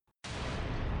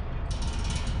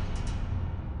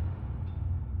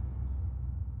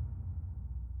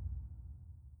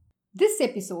This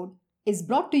episode is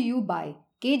brought to you by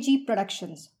KG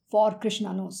Productions for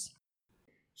Krishna Knows.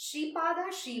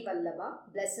 Shripada Sri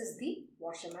Vallabha blesses the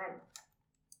washerman.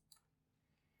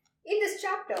 In this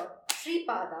chapter,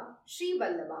 Shripada Sri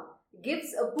Vallabha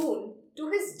gives a boon to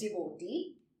his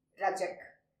devotee Rajak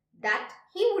that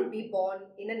he would be born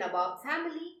in a Nawab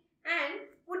family and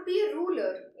would be a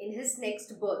ruler in his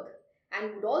next birth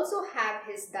and would also have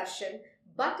his darshan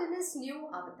but in his new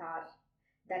avatar.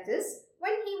 That is,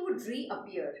 when he would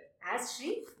reappear as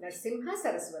Sri Narsimha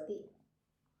Saraswati.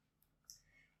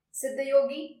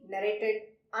 Siddhayogi narrated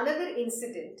another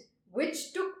incident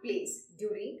which took place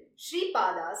during Sri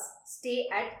Pada's stay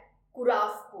at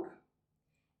Kuravpur.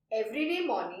 Every day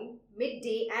morning,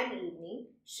 midday and evening,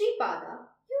 Sri Pada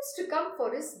used to come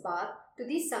for his bath to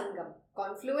the Sangam,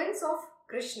 confluence of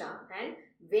Krishna and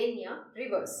Venya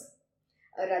rivers.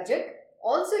 A Rajak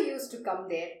also used to come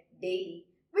there daily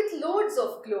with loads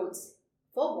of clothes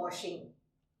for washing.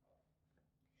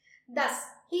 Thus,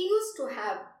 he used to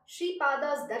have Sri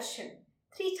Pada's darshan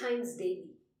 3 times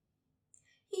daily.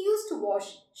 He used to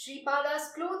wash Sri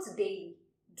Pada's clothes daily,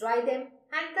 dry them,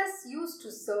 and thus used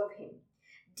to serve him.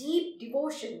 Deep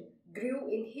devotion grew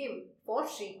in him for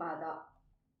Sri Pada.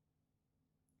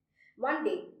 One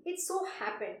day, it so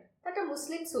happened that a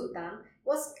Muslim sultan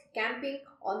was camping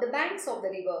on the banks of the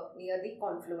river near the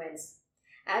confluence.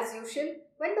 As usual,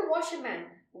 when the washerman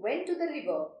went to the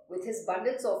river with his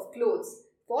bundles of clothes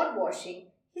for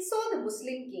washing, he saw the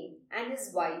Muslim king and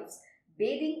his wives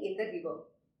bathing in the river.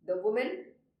 The women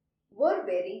were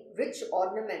wearing rich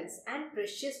ornaments and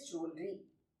precious jewelry.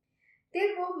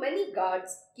 There were many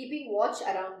guards keeping watch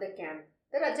around the camp.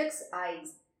 The Rajak's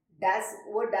eyes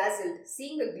were dazzled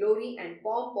seeing the glory and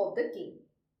pomp of the king.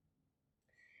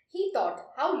 He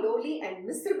thought how lowly and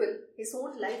miserable his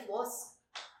own life was,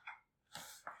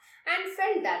 and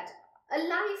felt that a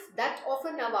life that of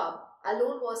a Nawab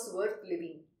alone was worth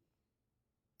living.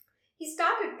 He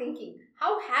started thinking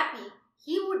how happy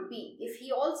he would be if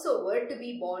he also were to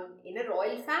be born in a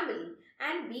royal family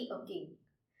and be a king.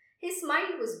 His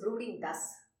mind was brooding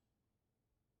thus.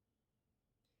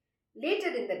 Later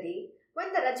in the day,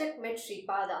 when the Rajak met Sri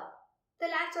Pada, the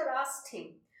latter asked him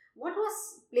what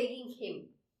was plaguing him.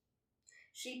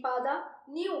 Sri Pada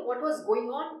knew what was going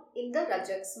on in the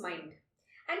Rajak's mind,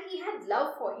 and he had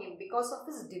love for him because of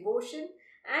his devotion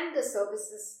and the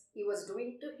services he was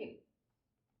doing to him.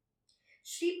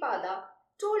 Sri Pada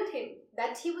told him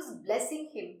that he was blessing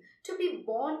him to be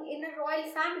born in a royal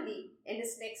family in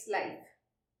his next life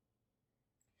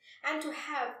and to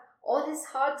have all his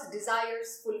heart's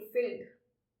desires fulfilled.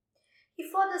 He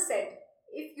further said,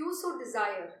 "If you so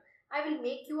desire, I will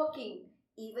make you a king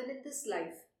even in this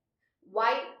life.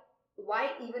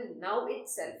 Why even now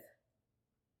itself?"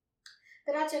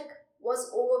 The Rajak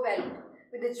was overwhelmed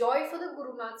with the joy for the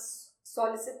Guru Nath's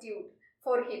solicitude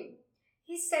for him.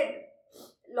 He said,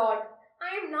 "Lord,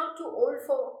 I am now too old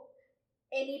for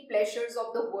any pleasures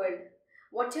of the world.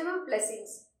 Whatever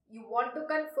blessings you want to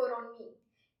confer on me,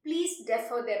 please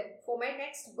defer them for my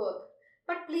next birth.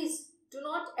 But please do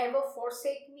not ever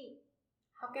forsake me.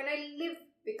 How can I live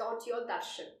without your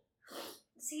darshan?"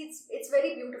 See, it's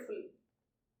very beautiful.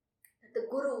 The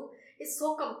Guru is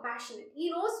so compassionate. He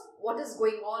knows what is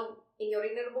going on in your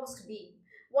innermost being.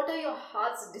 What are your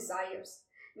heart's desires?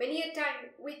 Many a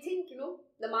time we think,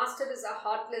 the Master is a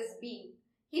heartless being.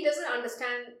 He doesn't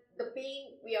understand the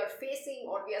pain we are facing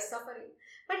or we are suffering.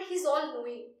 But He's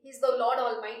all-knowing. He's the Lord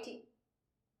Almighty.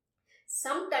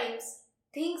 Sometimes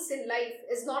things in life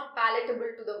is not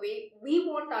palatable to the way we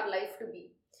want our life to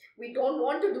be. We don't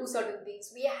want to do certain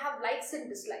things. We have likes and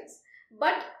dislikes.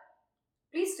 But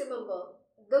please remember,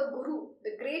 the Guru,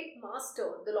 the great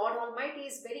Master, the Lord Almighty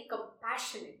is very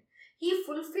compassionate. He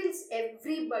fulfills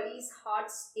everybody's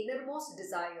heart's innermost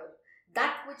desire,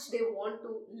 that which they want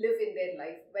to live in their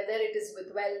life, whether it is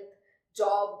with wealth,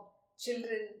 job,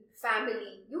 children,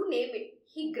 family, you name it.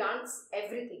 He grants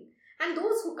everything. And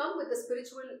those who come with a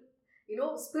spiritual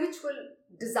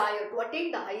desire to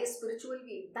attain the highest spiritual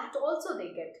way, that also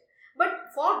they get.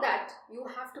 But for that, you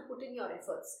have to put in your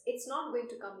efforts. It's not going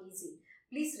to come easy.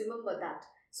 Please remember that.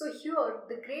 So here,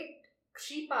 the great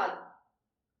Shripad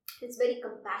is very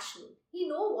compassionate. He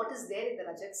knows what is there in the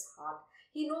Rajak's heart.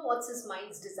 He knows what his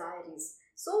mind's desire is.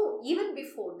 So even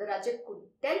before the Rajak could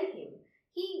tell him,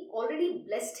 he already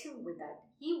blessed him with that.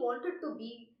 He wanted to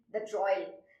be that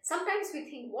royal. Sometimes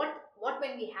we think, what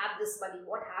when we have this money,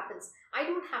 what happens? I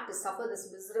don't have to suffer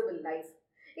this miserable life.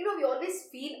 We always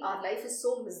feel our life is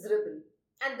so miserable.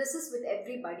 And this is with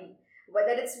everybody.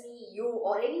 Whether it's me, you,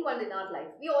 or anyone in our life,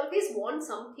 we always want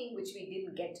something which we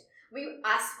didn't get. We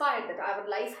aspire that our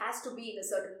life has to be in a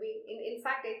certain way. In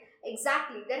fact,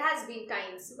 exactly, there has been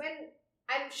times when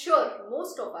I'm sure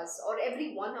most of us or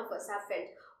every one of us have felt,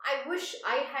 I wish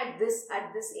I had this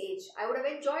at this age. I would have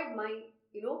enjoyed my,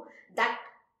 that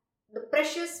the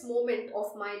precious moment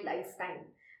of my lifetime.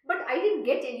 But I didn't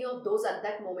get any of those at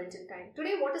that moment in time.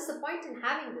 Today, what is the point in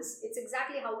having this? It's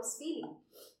exactly how I was feeling.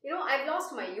 I've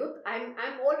lost my youth.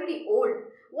 I'm already old.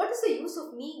 What is the use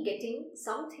of me getting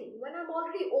something when I'm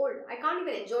already old? I can't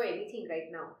even enjoy anything right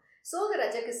now. So the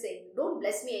Rajak is saying, don't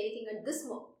bless me anything at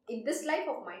in this life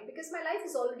of mine, because my life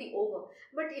is already over.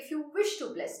 But if you wish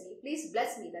to bless me, please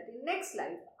bless me that in next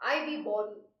life I be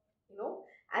born,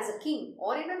 as a king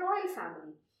or in a royal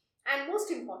family. And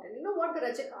most important, what the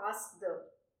Rajak asks the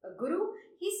Guru?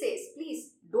 He says,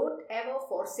 please don't ever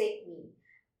forsake me.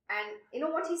 And you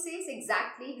know what he says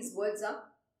exactly? His words are,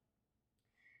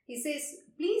 he says,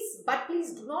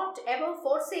 please do not ever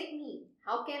forsake me.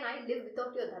 How can I live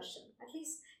without your darshan? At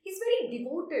least he's very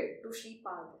devoted to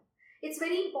Shripad. It's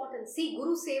very important. See,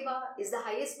 Guru Seva is the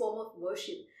highest form of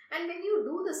worship. And when you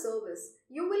do the service,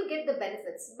 you will get the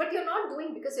benefits. But you're not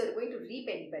doing because you're going to reap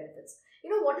any benefits.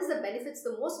 What is the benefits?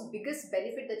 The most biggest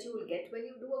benefit that you will get when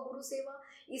you do a Guru Seva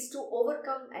is to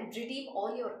overcome and redeem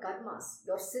all your karmas,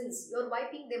 your sins. You're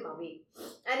wiping them away.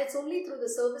 And it's only through the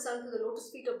service unto the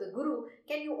lotus feet of the Guru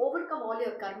can you overcome all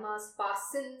your karmas,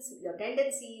 past sins, your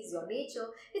tendencies, your nature.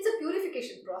 It's a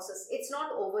purification process. It's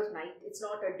not overnight. It's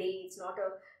not a day. It's not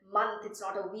a month. It's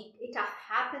not a week. It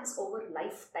happens over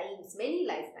lifetimes, many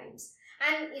lifetimes.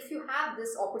 And if you have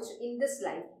this opportunity in this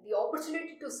life, the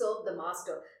opportunity to serve the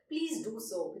Master, please do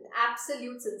so with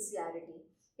absolute sincerity.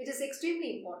 It is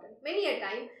extremely important. Many a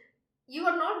time, you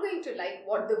are not going to like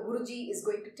what the Guruji is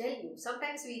going to tell you.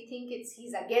 Sometimes we think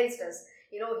he's against us.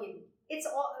 It's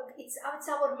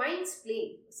our mind's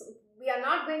play. So we are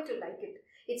not going to like it.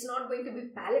 It's not going to be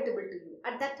palatable to you.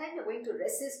 At that time, you're going to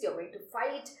resist. You're going to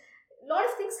fight. A lot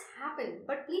of things happen.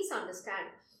 But please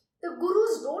understand, the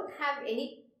Gurus don't have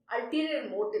any ulterior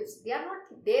motives. They are not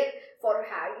there for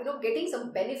getting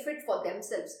some benefit for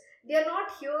themselves. They are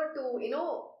not here to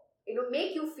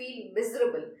make you feel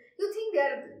miserable. You think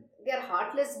they are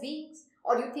heartless beings,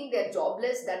 or you think they are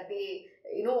jobless, that they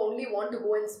only want to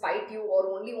go and spite you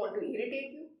or only want to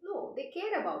irritate you? No, they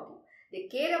care about you. They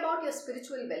care about your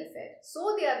spiritual welfare.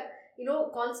 So they are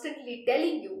constantly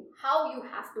telling you how you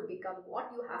have to become,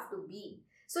 what you have to be.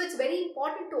 So it's very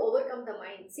important to overcome the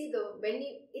mind. See,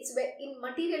 in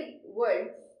material world,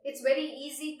 it's very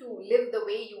easy to live the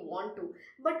way you want to.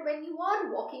 But when you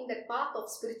are walking that path of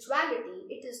spirituality,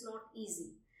 it is not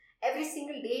easy. Every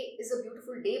single day is a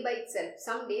beautiful day by itself.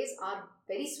 Some days are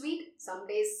very sweet, some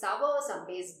days sour, some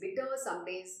days bitter, some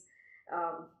days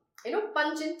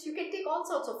pungent. You can take all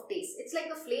sorts of tastes. It's like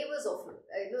the flavors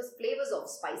of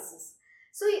spices.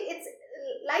 So it's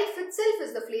life itself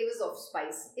is the flavors of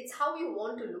spice. It's how you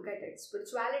want to look at it.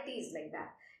 Spirituality is like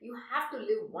that. You have to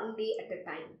live one day at a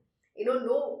time.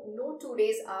 No 2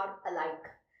 days are alike.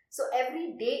 So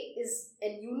every day is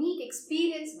a unique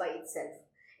experience by itself.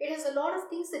 It has a lot of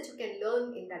things that you can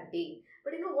learn in that day.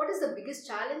 But what is the biggest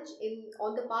challenge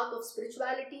on the path of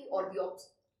spirituality, or the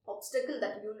obstacle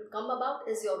that you will come about,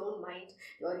 is your own mind,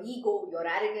 your ego, your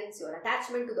arrogance, your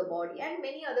attachment to the body, and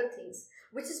many other things,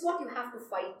 which is what you have to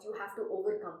fight, you have to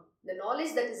overcome. The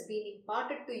knowledge that is being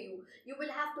imparted to you, you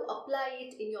will have to apply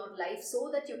it in your life so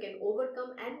that you can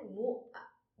overcome and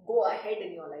go ahead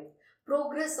in your life,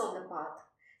 progress on the path.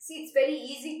 See, it's very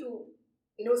easy to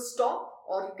stop,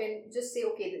 or you can just say,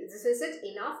 okay, this is it,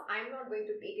 enough, I'm not going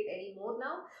to take it anymore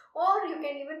now. Or you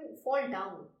can even fall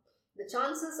down. The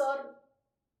chances are,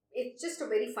 it's just a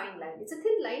very fine line. It's a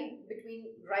thin line between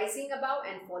rising above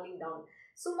and falling down.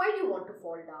 So why do you want to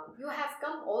fall down? You have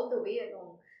come all the way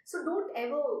along. So don't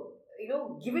ever,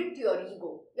 give in to your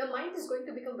ego. Your mind is going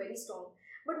to become very strong.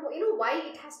 But why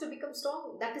it has to become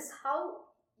strong? That is how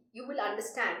you will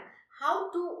understand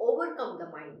how to overcome the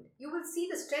mind. You will see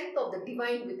the strength of the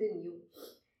divine within you.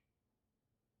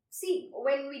 See,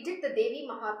 when we did the Devi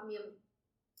Mahatmyam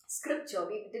scripture,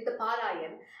 we did the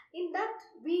Parayam, in that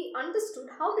we understood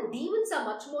how the demons are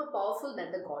much more powerful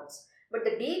than the gods. But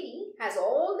the Devi has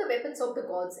all the weapons of the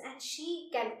gods, and she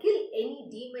can kill any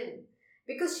demon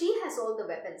because she has all the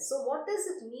weapons. So what does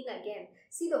it mean again?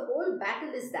 See, the whole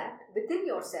battle is that within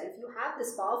yourself you have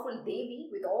this powerful Devi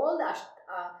with all the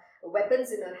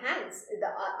weapons in her hands,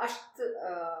 the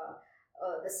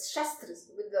shastras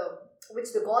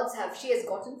which the gods have. She has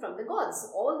gotten from the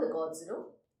gods, all the gods, and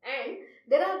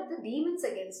There are the demons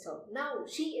against her. Now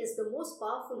she is the most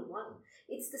powerful one.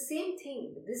 It's the same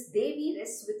thing. This Devi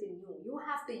rests within you. You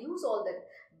have to use all the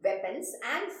weapons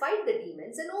and fight the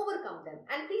demons and overcome them.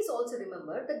 And please also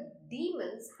remember the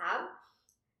demons have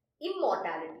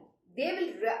immortality. They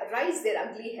will rise their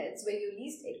ugly heads when you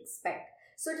least expect.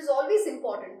 So it is always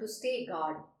important to stay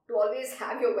guard, to always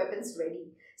have your weapons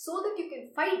ready so that you can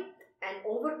fight and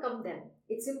overcome them.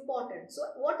 It's important. So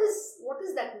what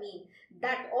does that mean?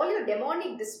 That all your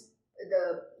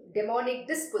the demonic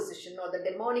disposition or the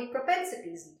demonic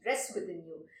propensities rest within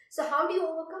you. So how do you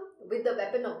overcome? With the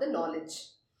weapon of the knowledge,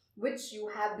 which you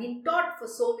have been taught for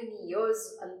so many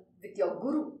years with your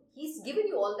guru. He's given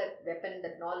you all that weapon,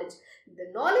 that knowledge.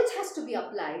 The knowledge has to be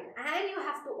applied and you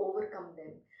have to overcome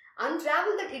them.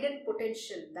 Unravel that hidden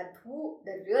potential, that who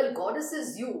the real goddess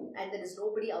is you and there is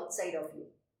nobody outside of you.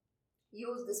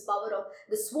 Use this power of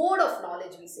the sword of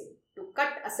knowledge, we say, to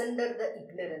cut asunder the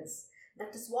ignorance.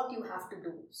 That is what you have to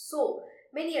do. So,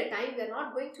 many a time we are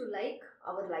not going to like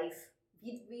our life.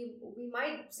 We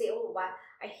might say, oh,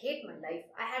 I hate my life.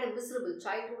 I had a miserable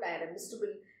childhood. I had a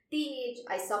miserable teenage.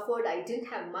 I suffered. I didn't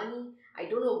have money. I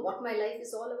don't know what my life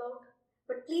is all about.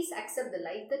 But please accept the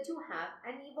life that you have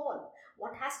and evolve.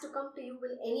 What has to come to you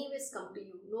will anyways come to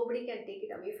you. Nobody can take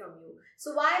it away from you.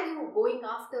 So why are you going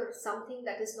after something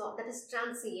that is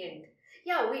transient?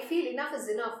 Yeah, we feel enough is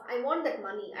enough. I want that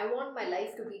money. I want my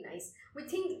life to be nice. We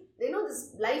think,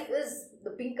 this life is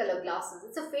the pink color glasses.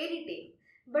 It's a fairy tale.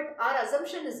 But our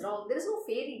assumption is wrong. There is no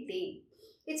fairy tale.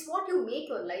 It's what you make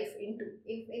your life into.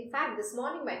 In fact, this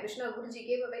morning my Krishna Guruji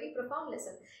gave a very profound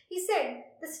lesson. He said,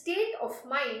 the state of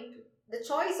mind, the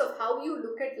choice of how you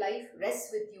look at life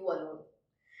rests with you alone.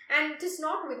 And it is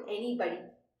not with anybody.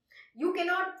 You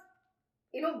cannot,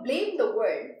 blame the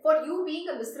world for you being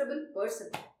a miserable person.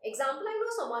 Example, I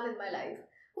know someone in my life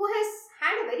who has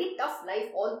had a very tough life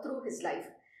all through his life.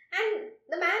 And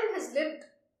the man has lived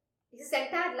his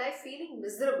entire life feeling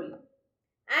miserable.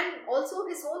 And also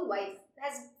his own wife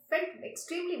has felt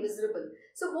extremely miserable.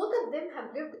 So both of them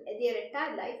have lived their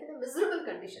entire life in a miserable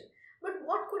condition. But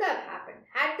what could have happened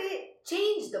had they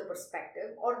changed the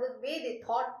perspective or the way they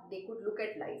thought they could look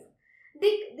at life?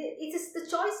 It is the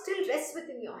choice still rests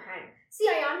within your hand. See,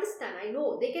 I understand, I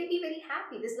know they can be very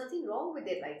happy. There's nothing wrong with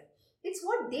their life. It's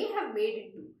what they have made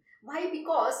into. Why?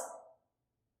 Because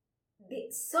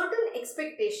certain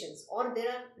expectations or there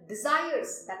are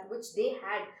desires that which they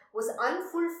had was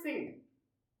unfulfilled.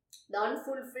 The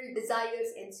unfulfilled desires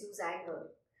ensues anger.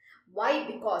 Why?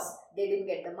 Because they didn't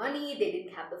get the money, they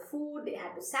didn't have the food, they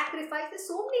had to sacrifice. There's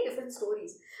so many different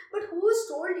stories. But who has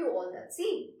told you all that?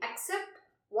 See, accept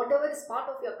whatever is part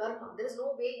of your karma. There is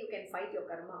no way you can fight your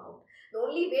karma out. The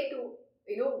only way to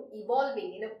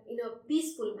evolving in a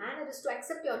peaceful manner is to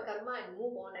accept your karma and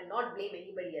move on and not blame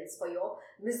anybody else for your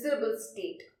miserable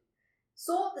state.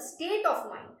 So the state of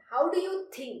mind, how do you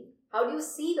think? How do you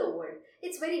see the world?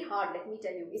 It's very hard, let me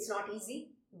tell you. It's not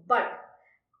easy, but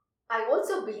I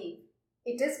also believe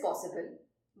it is possible,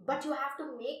 but you have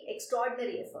to make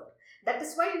extraordinary effort. That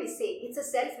is why we say it's a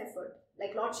self-effort.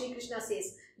 Like Lord Shri Krishna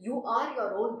says, you are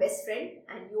your own best friend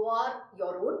and you are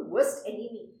your own worst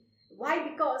enemy. Why?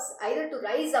 Because either to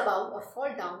rise above or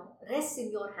fall down rests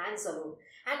in your hands alone.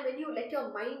 And when you let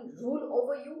your mind rule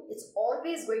over you, it's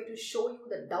always going to show you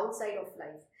the downside of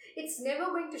life. It's never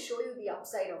going to show you the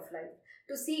upside of life.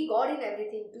 To see God in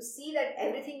everything, to see that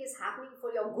everything is happening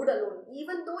for your good alone,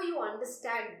 even though you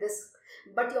understand this,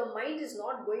 but your mind is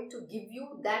not going to give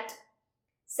you that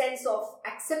sense of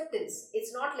acceptance.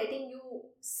 It's not letting you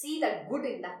see that good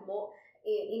in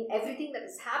in everything that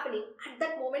is happening at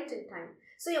that moment in time.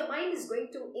 So your mind is going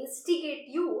to instigate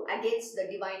you against the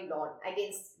divine Lord,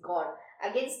 against God,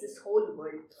 against this whole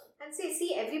world, and say,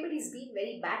 see, everybody's been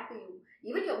very bad to you.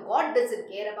 Even your God doesn't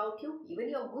care about you. Even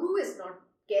your guru is not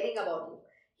caring about you.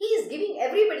 He is giving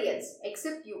everybody else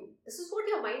except you. This is what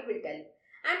your mind will tell.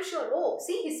 I'm sure, oh,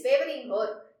 see, he's favoring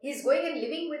her. He's going and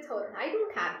living with her. I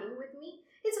don't have him with me.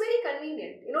 It's very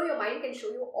convenient. Your mind can show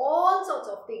you all sorts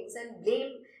of things and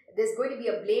blame. There's going to be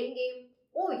a blame game.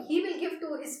 Oh, he will give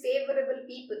to his favorable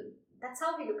people. That's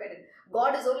how we look at it.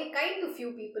 God is only kind to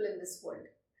few people in this world.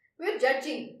 We are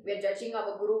judging. We are judging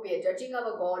our guru. We are judging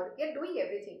our God. We are doing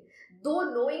everything.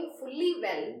 Though knowing fully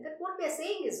well that what we are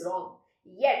saying is wrong.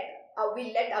 Yet,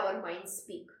 we let our mind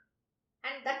speak.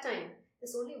 And that time,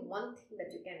 there's only one thing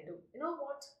that you can do. You know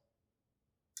what?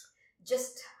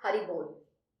 Just Hari Bol.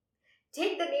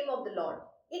 Take the name of the Lord.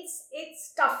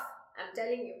 It's tough. I'm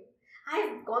telling you.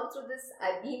 I've gone through this.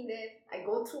 I've been there. I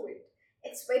go through it.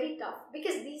 It's very tough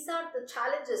because these are the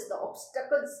challenges, the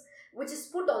obstacles which is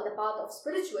put on the path of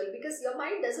spiritual, because your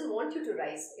mind doesn't want you to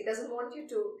rise. It doesn't want you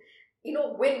to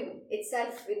win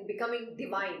itself in becoming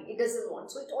divine. It doesn't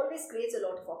want. So it always creates a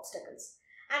lot of obstacles.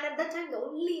 And at that time, the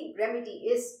only remedy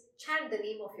is chant the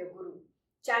name of your guru,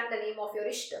 chant the name of your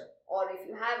Ishta, or if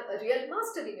you have a real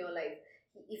master in your life,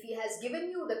 if he has given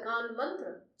you the Kan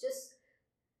mantra, just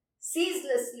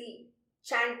ceaselessly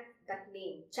chant that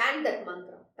name, chant that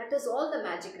mantra. That is all the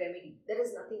magic remedy. There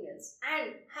is nothing else.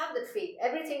 And have that faith.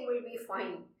 Everything will be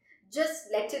fine.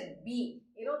 Just let it be.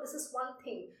 This is one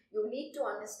thing you need to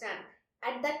understand.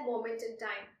 At that moment in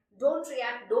time, don't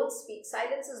react, don't speak.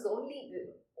 Silence is the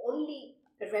only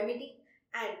remedy,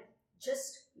 and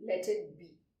just let it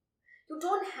be. You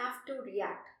don't have to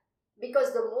react,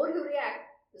 because the more you react,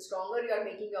 the stronger you are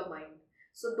making your mind.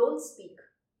 So don't speak.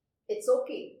 It's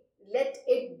okay. Let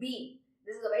it be.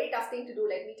 This is a very tough thing to do,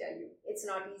 let me tell you. It's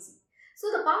not easy. So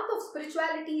the path of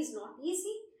spirituality is not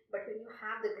easy, but when you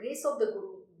have the grace of the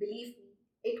Guru, believe me,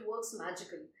 it works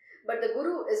magically. But the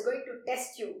Guru is going to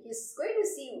test you. He's going to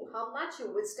see you, how much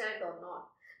you withstand or not.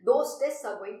 Those tests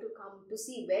are going to come to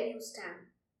see where you stand.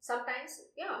 Sometimes,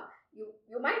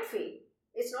 you might fail.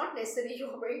 It's not necessary you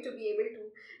are going to be able to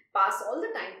pass all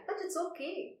the time, but it's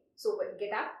okay. So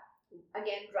get up,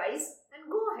 again rise, and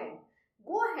go ahead.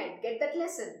 Go ahead, get that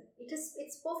lesson.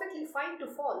 It's perfectly fine to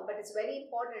fall, but it's very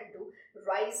important to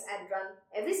rise and run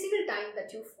every single time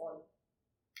that you fall.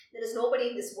 There is nobody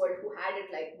in this world who had it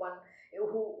like one,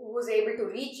 who was able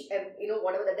to reach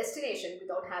whatever the destination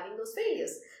without having those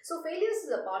failures. So failures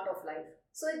is a part of life.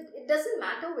 So it doesn't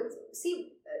matter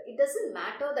it doesn't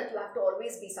matter that you have to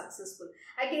always be successful.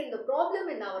 Again, the problem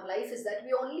in our life is that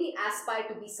we only aspire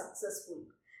to be successful.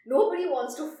 Nobody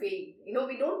wants to fail.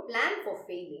 We don't plan for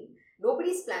failing.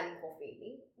 Nobody's planning for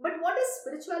failing. But what does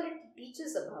spirituality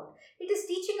teaches about? It is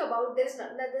teaching about there's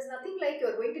nothing like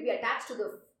you're going to be attached to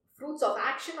the fruits of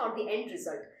action or the end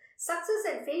result. Success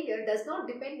and failure does not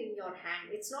depend in your hand.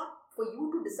 It's not for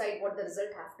you to decide what the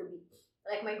result have to be.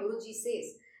 Like my Guruji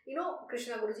says,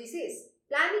 Krishna Guruji says,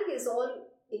 planning is all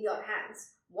in your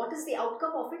hands. What is the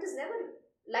outcome of it is never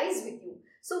lies with you.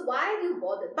 So why are you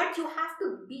bothered? But you have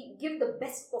to give the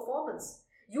best performance.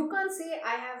 You can't say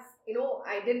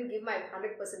I didn't give my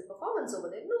 100% performance over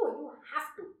there. No, you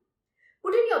have to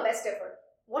put in your best effort.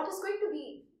 What is going to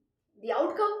be the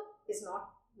outcome is not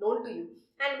known to you.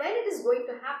 And when it is going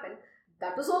to happen,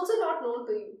 that is also not known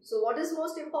to you. So what is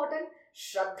most important?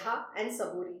 Shraddha and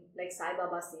Saburi, like Sai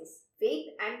Baba says, faith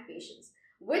and patience,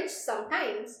 which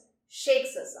sometimes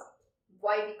shakes us up.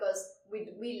 Why? Because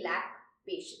we lack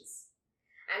patience.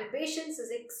 And patience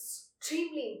is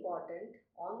extremely important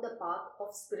on the path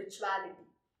of spirituality.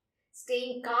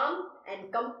 Staying calm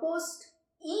and composed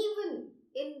even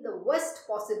in the worst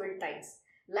possible times.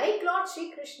 Like Lord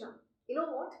Sri Krishna. You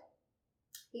know what?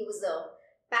 He was a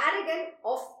paragon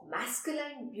of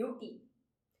masculine beauty.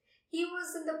 He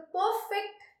was in the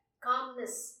perfect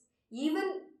calmness,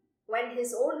 even when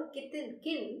his own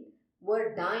kin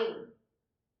were dying.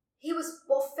 He was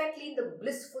perfectly in the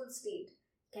blissful state.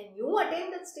 Can you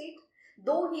attain that state?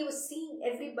 Though he was seeing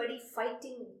everybody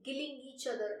fighting, killing each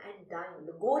other and dying,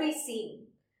 the gory scene.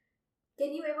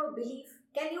 Can you ever believe?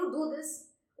 Can you do this?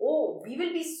 Oh, we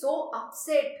will be so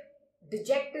upset,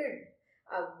 dejected.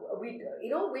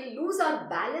 We'll lose our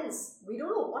balance. We don't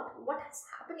know what is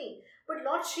happening. But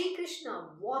Lord Sri Krishna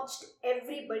watched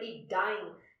everybody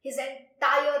dying. His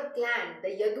entire clan, the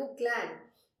Yadu clan,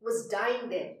 was dying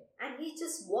there. And he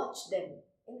just watched them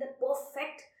in the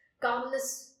perfect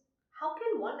calmness. How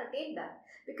can one attain that?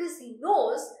 Because he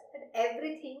knows that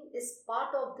everything is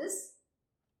part of this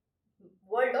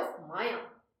world of Maya.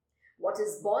 What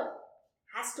is born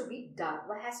has to be done,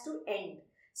 what has to end.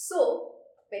 So,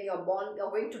 when you're born, you're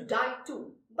going to die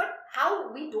too. But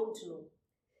how, we don't know.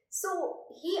 So,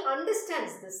 he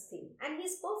understands this thing and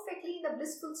he's perfectly in the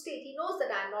blissful state. He knows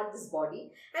that I am not this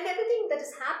body and everything that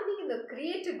is happening in the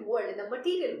created world, in the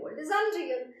material world, is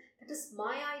unreal. That is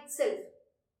Maya itself.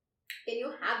 Can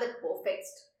you have that perfect,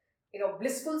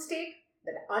 blissful state,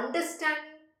 that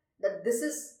understanding that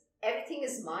everything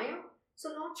is Maya? So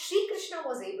Lord Sri Krishna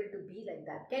was able to be like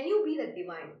that. Can you be the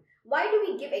divine? Why do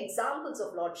we give examples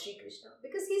of Lord Sri Krishna?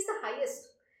 Because he's the highest.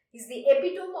 He's the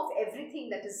epitome of everything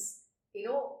that is,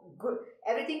 good.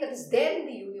 Everything that is there in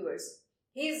the universe.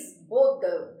 He's both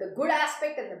the good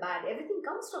aspect and the bad. Everything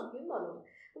comes from him alone.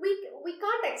 We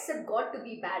can't accept God to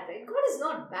be bad, right? God is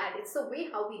not bad. It's the way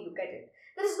how we look at it.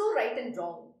 There is no right and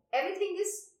wrong. Everything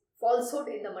is falsehood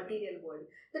in the material world.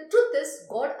 The truth is,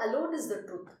 God alone is the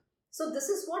truth. So this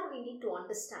is what we need to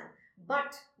understand.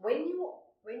 But when you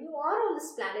are on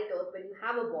this planet Earth, when you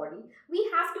have a body, we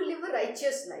have to live a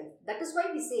righteous life. That is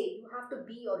why we say you have to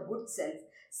be your good self.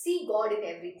 See God in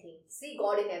everything. See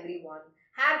God in everyone.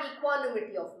 Have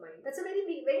equanimity of mind. That's a very,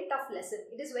 very, very tough lesson.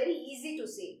 It is very easy to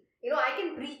say. I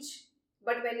can preach,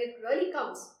 but when it really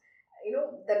comes,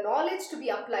 the knowledge to be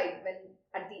applied, when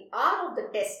at the hour of the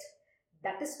test,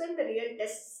 that is when the real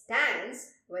test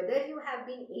stands, whether you have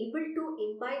been able to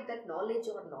imbibe that knowledge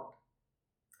or not.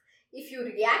 If you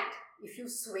react, if you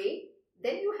sway,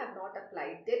 then you have not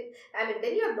applied.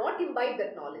 Then you have not imbibed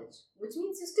that knowledge, which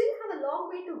means you still have a long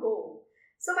way to go.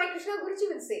 So my Krishna Guruji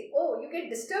will say, oh, you get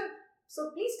disturbed,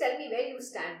 so please tell me where you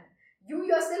stand. You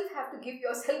yourself have to give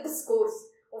yourself the scores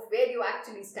of where you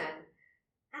actually stand.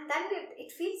 And then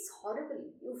it feels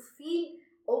horrible. You feel,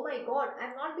 oh my God, I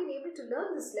have not been able to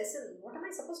learn this lesson. What am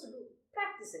I supposed to do?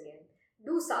 Practice again.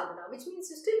 Do sadhana, which means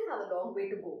you still have a long way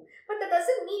to go. But that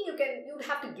doesn't mean you'd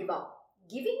have to give up.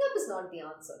 Giving up is not the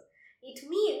answer. It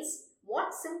means,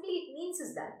 what simply it means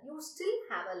is that you still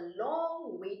have a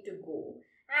long way to go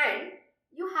and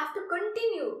you have to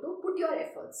continue to put your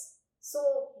efforts.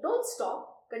 So don't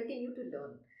stop, continue to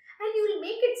learn. And you will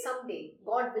make it someday,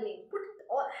 God willing.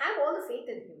 Have all the faith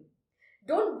in Him.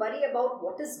 Don't worry about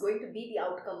what is going to be the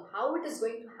outcome, how it is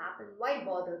going to happen, why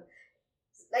bother?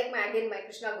 Like my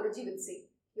Krishna Guruji will say,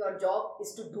 your job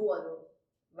is to do alone.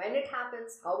 When it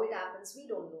happens, how it happens, we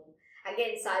don't know.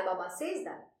 Again, Sai Baba says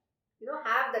that.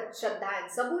 Have that Shraddha and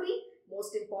Saburi,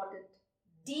 most important.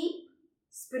 Deep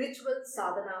spiritual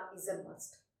sadhana is a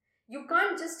must. You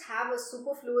can't just have a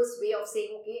superfluous way of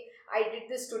saying, okay, I did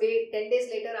this today, 10 days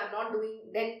later I'm not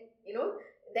doing, then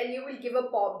you will give a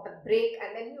break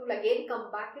and then you will again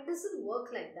come back. It doesn't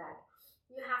work like that.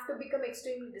 You have to become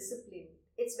extremely disciplined.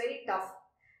 It's very tough.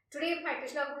 Today my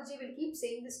Krishna Guruji will keep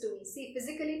saying this to me. See,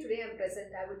 physically today I'm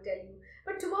present, I will tell you.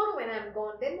 But tomorrow when I'm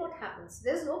gone, then what happens?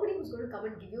 There's nobody who's going to come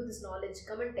and give you this knowledge,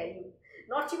 come and tell you.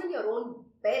 Not even your own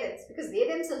parents, because they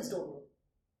themselves don't know.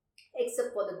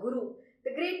 Except for the Guru,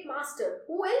 the great master.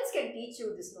 Who else can teach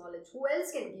you this knowledge? Who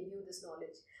else can give you this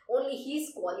knowledge? Only he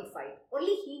is qualified.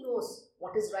 Only he knows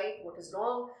what is right, what is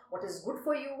wrong, what is good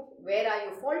for you, where are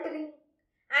you faltering.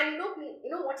 And you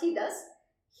know what he does?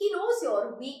 He knows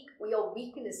your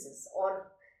weaknesses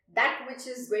or that which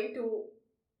is going to,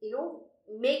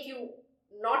 make you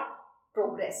not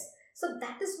progress. So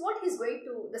that is what he's going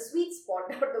to, the sweet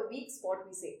spot or the weak spot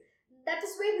we say. That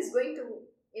is where he's going to,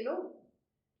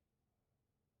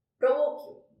 provoke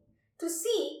you to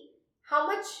see how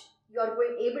much you are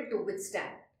able to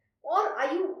withstand. Or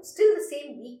are you still the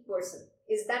same weak person?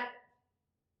 Is that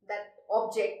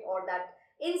object or that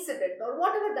incident or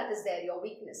whatever that is there, your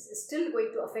weakness, is still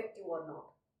going to affect you or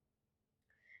not?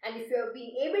 And if you have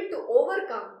been able to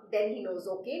overcome, then he knows,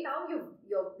 okay, now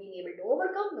you've been able to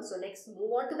overcome, so next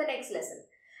move on to the next lesson.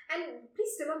 And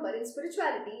please remember, in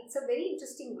spirituality, it's a very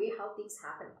interesting way how things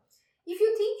happen. If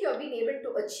you think you have been able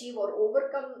to achieve or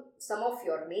overcome some of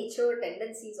your nature,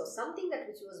 tendencies or something that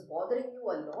which was bothering you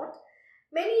a lot,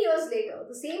 many years later,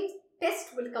 the same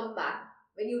test will come back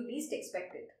when you least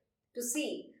expect it to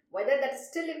see whether that is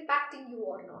still impacting you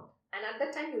or not. And at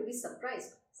that time, you'll be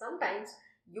surprised. Sometimes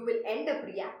you will end up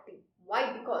reacting.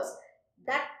 Why? Because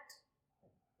that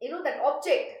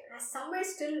object has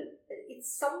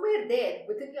it's somewhere there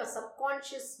within your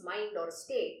subconscious mind or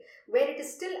state where it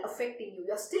is still affecting you.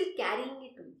 You're still carrying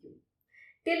it with you.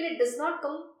 Till it does not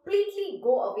completely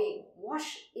go away.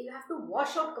 You have to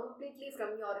wash out completely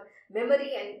from your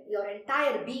memory and your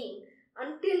entire being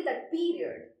until that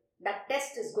period, that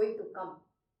test is going to come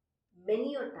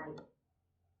many a time.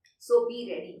 So be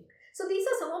ready. So these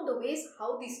are some of the ways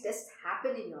how these tests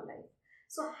happen in your life.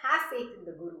 So have faith in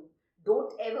the Guru.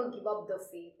 Don't ever give up the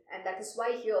faith. And that is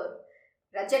why here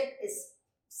Rajat is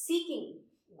seeking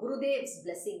Gurudev's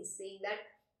blessings, saying that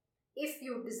he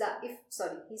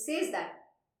says that,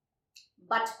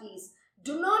 but please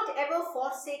do not ever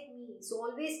forsake me. So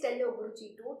always tell your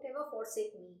Guruji, don't ever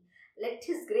forsake me. Let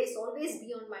his grace always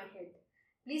be on my head.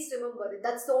 Please remember,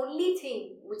 that's the only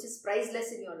thing which is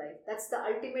priceless in your life. That's the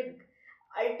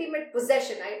ultimate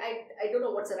possession. I don't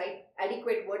know what's the right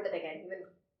adequate word that I can even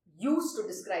use to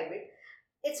describe it.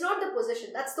 It's not the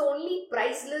possession. That's the only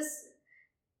priceless,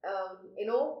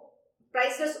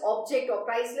 priceless object or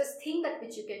priceless thing that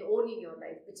which you can own in your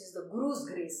life, which is the Guru's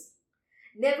grace.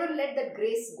 Never let that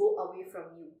grace go away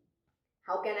from you.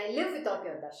 How can I live without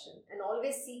your darshan? And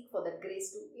always seek for that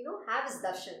grace to, have his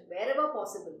darshan wherever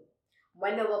possible,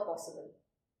 whenever possible.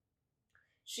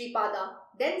 Shripada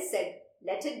then said,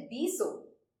 let it be so.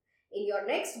 In your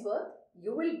next birth,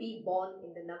 you will be born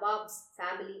in the Nawab's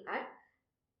family at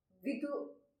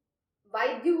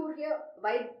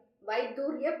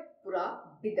Vaiduryapura,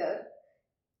 Bidar.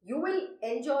 You will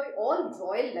enjoy all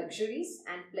royal luxuries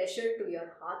and pleasure to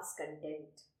your heart's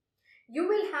content. You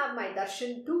will have my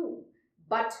darshan too,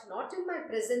 but not in my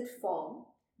present form,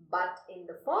 but in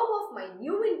the form of my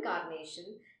new incarnation,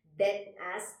 then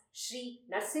as Sri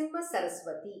Narsimha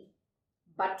Saraswati.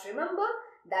 But remember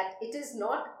that it is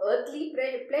not earthly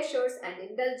pleasures and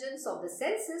indulgence of the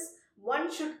senses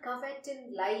one should covet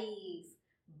in life,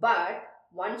 but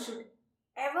one should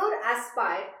ever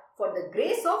aspire for the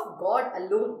grace of God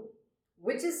alone,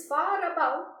 which is far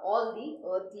above all the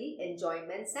earthly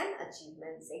enjoyments and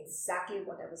achievements. Exactly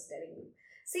what I was telling you.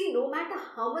 See, no matter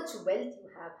how much wealth you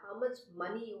have, how much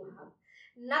money you have,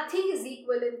 nothing is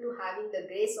equivalent to having the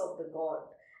grace of the God.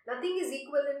 Nothing is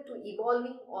equivalent to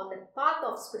evolving on the path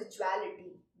of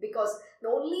spirituality, because the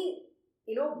only,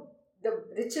 the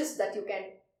riches that you can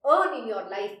earn in your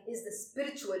life is the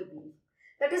spiritual being.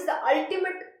 That is the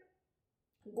ultimate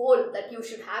goal that you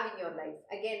should have in your life.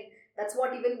 Again, that's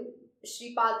what even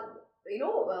Shripad,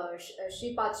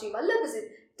 Shripad Sri Vallabh is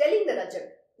telling the Rajak.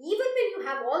 Even when you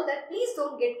have all that, please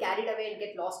don't get carried away and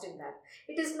get lost in that.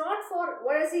 It is not for,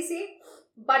 what does he say?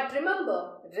 But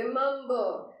remember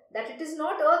that it is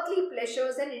not earthly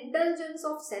pleasures and indulgence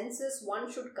of senses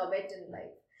one should covet in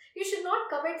life. You should not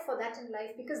covet for that in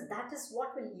life, because that is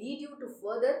what will lead you to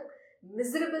further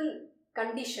miserable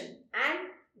condition and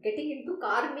getting into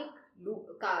karmic loop,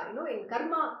 in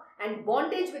karma and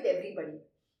bondage with everybody.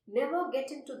 Never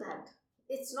get into that.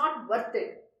 It's not worth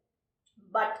it.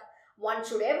 But one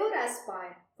should ever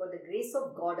aspire for the grace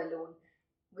of God alone,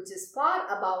 which is far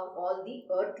above all the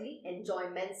earthly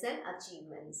enjoyments and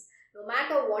achievements. No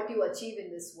matter what you achieve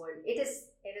in this world, it is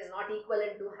not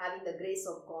equivalent to having the grace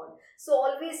of God. So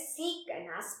always seek and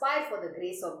aspire for the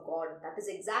grace of God. That is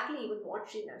exactly even what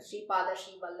Sripada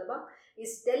Sri Vallabha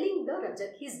is telling the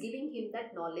Rajak. He is giving him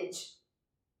that knowledge.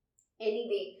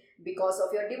 Anyway, because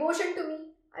of your devotion to me,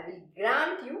 I will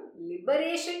grant you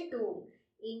liberation too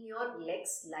in your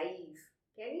next life.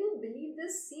 Can you believe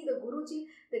this? See, the Guruji,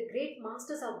 the great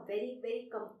masters are very, very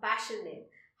compassionate.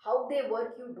 How they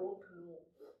work, you don't know.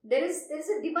 There is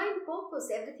a divine purpose.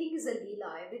 Everything is a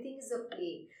leela. Everything is a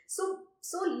play. So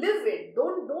live it.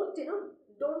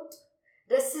 Don't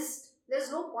resist.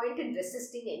 There's no point in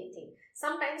resisting anything.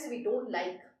 Sometimes we don't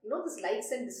like. This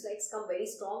likes and dislikes come very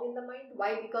strong in the mind.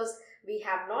 Why? Because we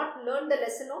have not learned the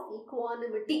lesson of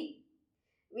equanimity.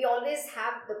 We always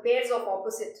have the pairs of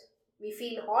opposite. We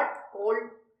feel hot,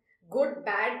 cold, good,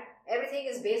 bad. Everything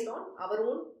is based on our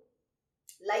own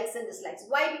likes and dislikes.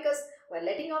 Why? Because we're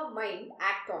letting our mind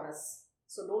act on us.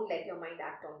 So don't let your mind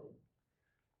act on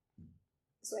you.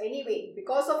 So anyway,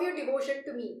 because of your devotion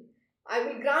to me, I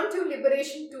will grant you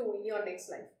liberation too in your next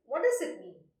life. What does it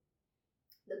mean?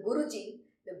 The Guruji,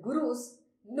 the Gurus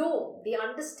know, they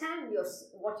understand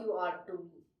what you are to me.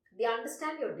 They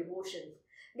understand your devotion.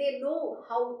 They know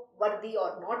how worthy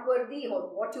or not worthy, or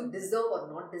what you deserve or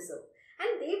not deserve.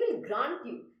 And they will grant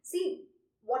you. See,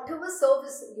 whatever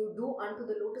service you do unto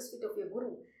the lotus feet of your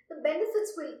Guru, the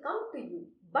benefits will come to you,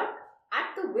 but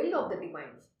at the will of the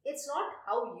divine. It's not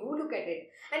how you look at it.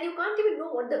 And you can't even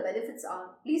know what the benefits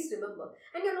are. Please remember.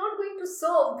 And you're not going to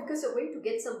serve because you're going to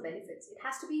get some benefits. It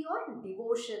has to be your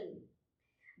devotion.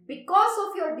 Because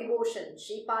of your devotion,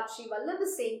 Shripad Sri Vallabh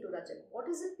is saying to Rajak, what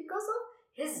is it? Because of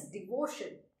his devotion.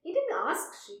 He didn't ask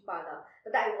Sripada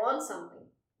that I want something.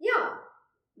 Yeah,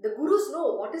 the Gurus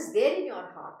know what is there in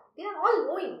your heart. They are all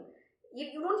knowing.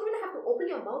 You don't even have to open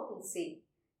your mouth and say.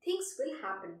 Things will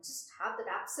happen. Just have that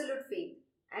absolute faith.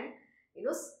 And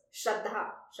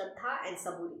Shraddha and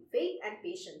Saburi. Faith and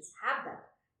patience. Have that.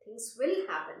 Things will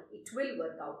happen. It will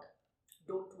work out.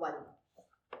 Don't worry.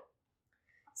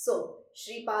 So,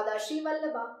 Sripada Sri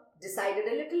Vallabha decided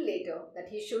a little later that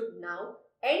he should now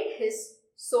end his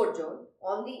sojourn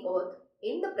on the earth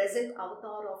in the present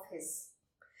avatar of his.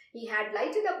 He had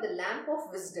lighted up the lamp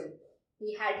of wisdom.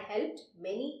 He had helped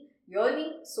many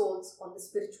yearning souls on the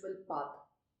spiritual path.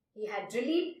 He had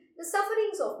relieved the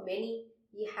sufferings of many.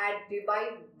 He had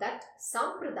revived that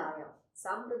Sampradaya.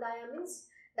 Sampradaya means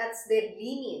that's their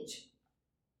lineage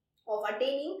of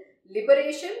attaining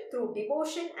liberation through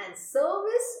devotion and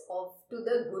service to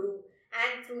the Guru,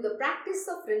 and through the practice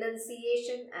of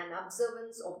renunciation and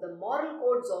observance of the moral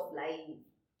codes of life.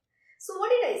 So what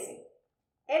did I say?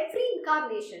 Every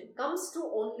incarnation comes to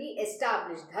only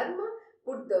establish dharma,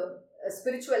 put the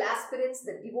spiritual aspirants,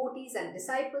 the devotees and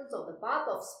disciples on the path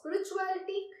of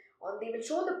spirituality, or they will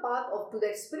show the path to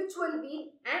their spiritual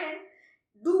being, and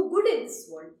do good in this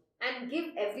world and give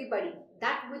everybody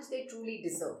that which they truly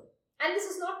deserve. And this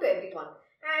is not to everyone.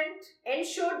 And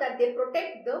ensure that they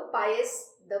protect the pious,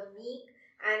 the meek,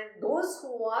 and those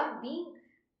who are being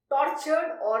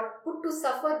tortured or put to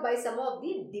suffer by some of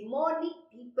the demonic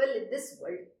people in this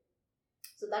world.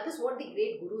 So that is what the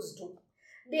great Gurus do.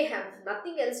 They have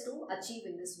nothing else to achieve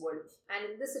in this world.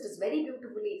 And in this, it is very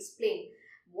beautifully explained.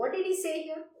 What did he say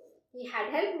here? He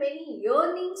had helped many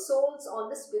yearning souls on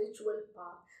the spiritual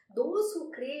path. Those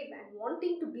who crave and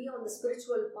wanting to be on the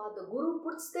spiritual path, the Guru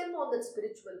puts them on the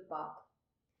spiritual path.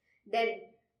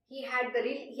 Then he had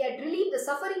relieved the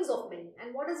sufferings of many.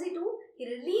 And what does he do? He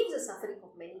relieves the suffering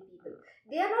of many people.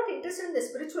 They are not interested in the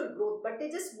spiritual growth, but they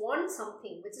just want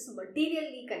something which is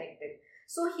materially connected.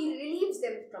 So he relieves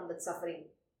them from that suffering.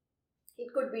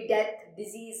 It could be death,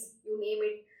 disease, you name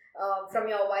it. From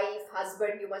your wife,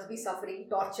 husband, you must be suffering,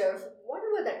 torture,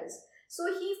 whatever that is. So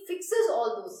he fixes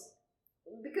all those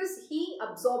because he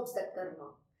absorbs that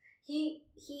karma. He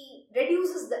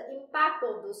reduces the impact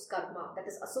of those karma that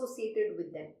is associated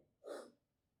with them.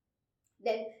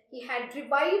 Then he had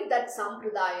revived that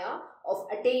sampradaya of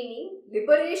attaining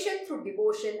liberation through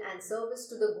devotion and service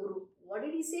to the Guru. What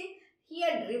did he say? He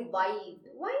had revived.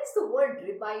 Why is the word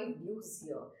revived used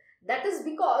here? That is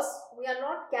because we are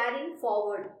not carrying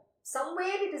forward. Somewhere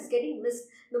it is getting missed.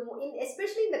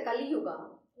 Especially in the Kali Yuga,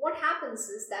 what happens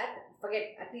is that,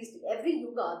 forget, at least every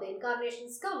yuga, the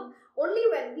incarnations come only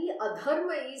when the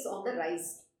adharma is on the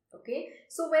rise. Okay,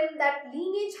 so when that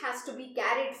lineage has to be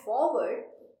carried forward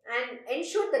and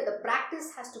ensure that the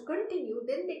practice has to continue,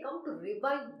 then they come to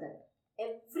revive that.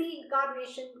 Every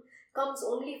incarnation comes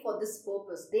only for this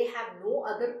purpose. They have no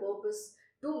other purpose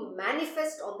to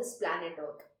manifest on this planet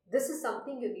Earth. This is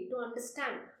something you need to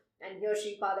understand. And here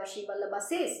Sripada Sri Vallabha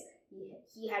says,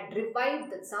 he had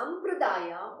revived the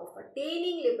sampradaya of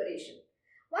attaining liberation.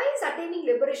 Why is attaining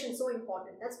liberation so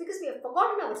important? That's because we have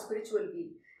forgotten our spiritual wheel.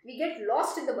 We get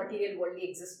lost in the material worldly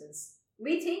existence.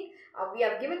 We think we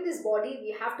have given this body,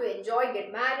 we have to enjoy,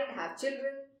 get married, have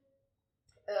children,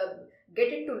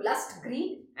 get into lust,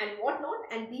 greed and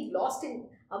whatnot, and be lost in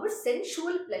our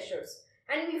sensual pleasures.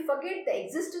 And we forget the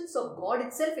existence of God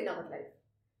itself in our life.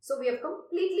 So we have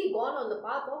completely gone on the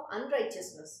path of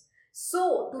unrighteousness.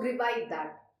 So to revive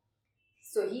that,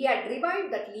 so he had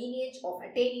revived that lineage of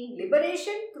attaining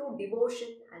liberation through devotion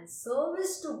and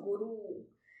service to Guru,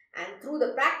 and through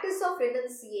the practice of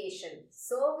renunciation,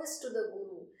 service to the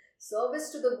Guru.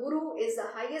 Service to the Guru is the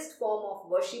highest form of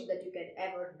worship that you can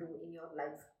ever do in your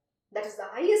life. That is the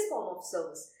highest form of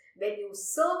service. When you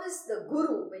service the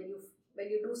Guru, when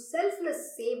you do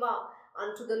selfless seva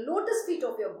unto the lotus feet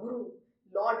of your Guru,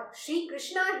 Lord Shri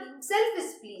Krishna himself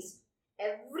is pleased.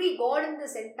 Every god in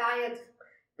this entire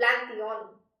pantheon,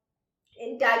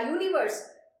 entire universe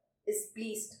is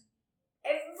pleased.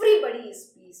 Everybody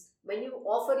is pleased when you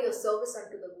offer your service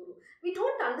unto the Guru. We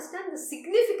don't understand the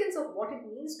significance of what it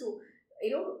means to,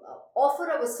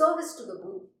 offer our service to the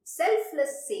Guru.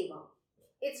 Selfless seva.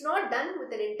 It's not done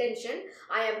with an intention,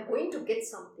 I am going to get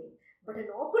something. But an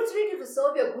opportunity to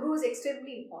serve your Guru is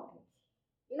extremely important.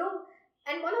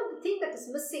 And one of the things that is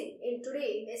missing in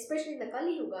today, especially in the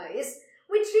Kali Yuga, is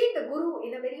we treat the Guru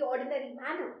in a very ordinary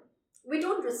manner. We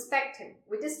don't respect him.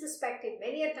 We disrespect him.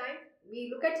 Many a time,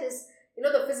 we look at his,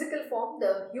 the physical form,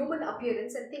 the human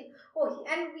appearance and think,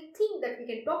 and we think that we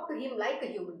can talk to him like a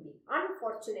human being.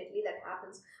 Unfortunately, that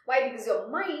happens. Why? Because your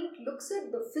mind looks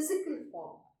at the physical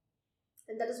form.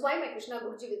 And that is why my Krishna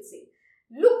Guruji will say,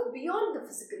 look beyond the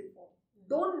physical form.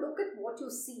 Don't look at what you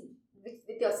see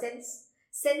with your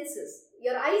senses.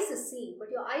 Your eyes are seeing,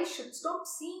 but your eyes should stop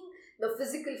seeing the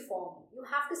physical form. You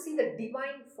have to see the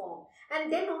divine form.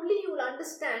 And then only you will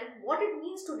understand what it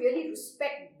means to really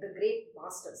respect the great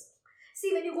masters.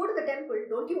 See, when you go to the temple,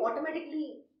 don't you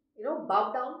automatically,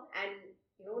 bow down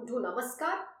and, do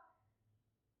namaskar?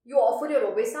 You offer your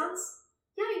obeisance?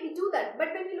 Yeah, we do that. But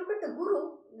when we look at the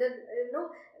Guru,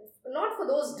 not for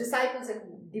those disciples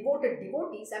and devoted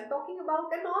devotees, I'm talking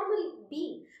about a normal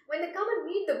being. When they come and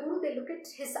meet the Guru, they look at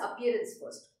his appearance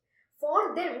first.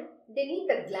 For them, they need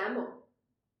the glamour.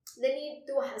 They need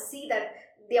to see that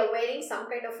they are wearing some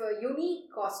kind of a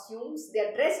unique costumes, they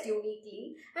are dressed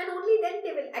uniquely, and only then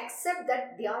they will accept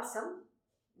that they are some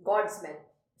God's men,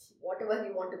 whatever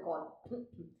you want to call.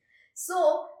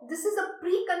 So, this is a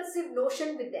preconceived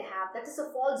notion that they have. That is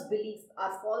a false belief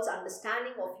or false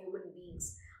understanding of human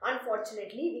beings.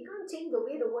 Unfortunately, we can't change the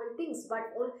way the world thinks,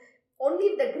 but only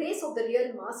with the grace of the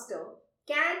real master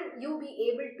can you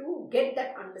be able to get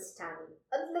that understanding.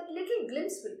 A little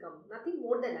glimpse will come, nothing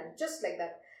more than that, just like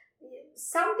that.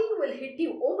 Something will hit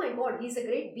you, oh my God, he's a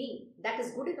great being, that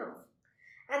is good enough.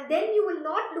 And then you will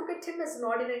not look at him as an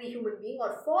ordinary human being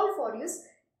or fall for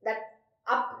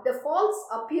the false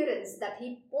appearance that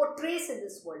he portrays in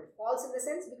this world. False in the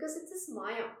sense because it's his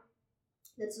maya.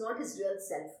 That's not his real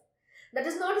self. That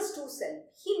is not his true self.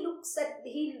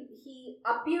 He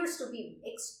appears to be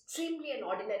extremely an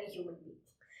ordinary human being.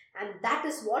 And that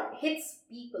is what hits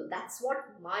people. That's what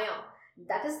Maya,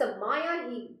 that is the Maya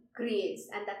he creates,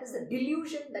 and that is the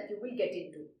delusion that you will get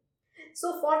into.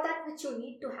 So for that which you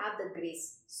need to have the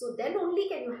grace. So then only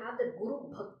can you have the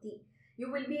Guru Bhakti.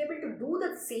 You will be able to do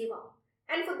the seva.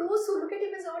 And for those who look at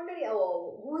him as ordinary,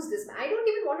 oh, who's this man? I don't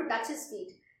even want to touch his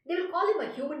feet. They will call him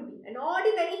a human being, an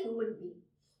ordinary human being.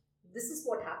 This is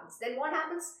what happens. Then what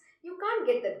happens? You can't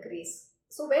get that grace.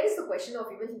 So where is the question of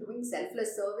even doing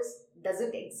selfless service?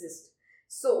 Doesn't exist.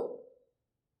 So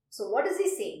what is he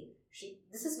saying?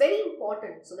 This is very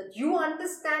important so that you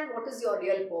understand what is your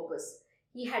real purpose.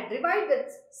 He had revived the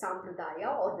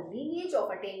sampradaya, or the lineage of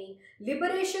attaining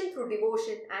liberation through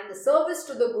devotion and the service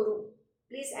to the Guru.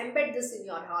 Please embed this in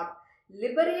your heart.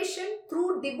 Liberation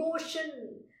through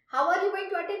devotion. How are you going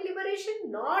to attain liberation?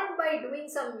 Not by doing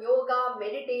some yoga,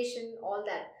 meditation, all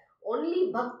that.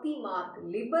 Only bhakti mark.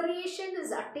 Liberation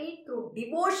is attained through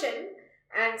devotion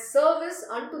and service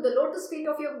unto the lotus feet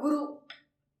of your Guru.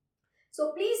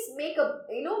 So please make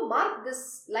mark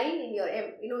this line in your,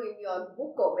 in your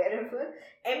book or wherever.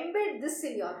 Embed this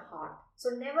in your heart. So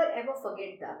never ever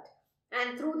forget that.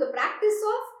 And through the practice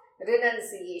of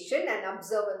renunciation and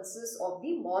observances of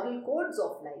the moral codes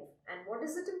of life. And what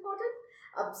is it important?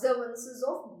 Observances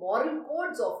of moral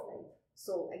codes of life.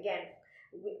 So again,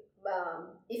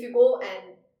 if you go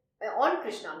and on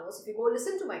Krishna knows, if you go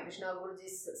listen to my Krishna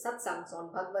Guruji's satsangs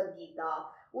on Bhagavad Gita,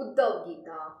 Uddhav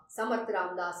Gita, Samarth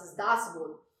Ramdas's Das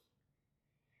Bodh,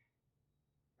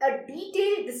 a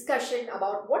detailed discussion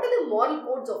about what are the moral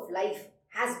codes of life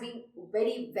has been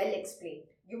very well explained.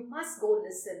 You must go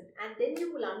listen, and then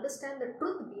you will understand the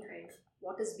truth behind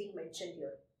what is being mentioned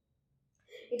here.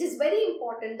 It is very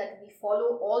important that we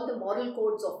follow all the moral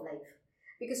codes of life.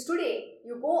 Because today,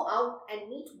 you go out and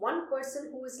meet one person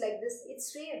who is like this.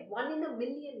 It's rare. 1 in a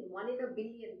million, 1 in a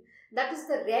billion. That is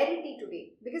the rarity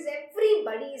today. Because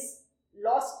everybody is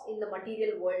lost in the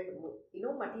material world,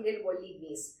 material worldly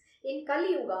ways. In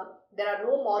Kali Yuga, there are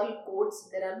no moral codes.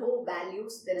 There are no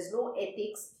values. There is no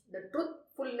ethics. The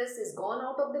truthfulness is gone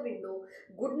out of the window.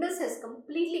 Goodness has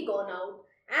completely gone out.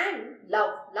 And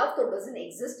love doesn't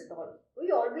exist at all.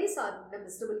 We always are in a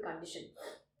miserable condition.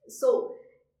 So,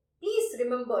 please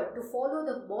remember to follow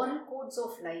the moral codes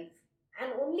of life,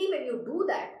 and only when you do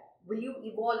that will you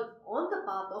evolve on the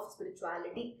path of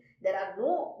spirituality. There are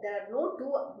no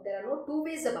two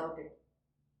ways about it.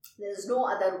 There is no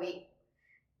other way.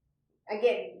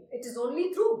 Again, it is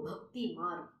only through bhakti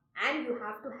marg, and you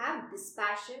have to have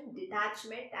dispassion,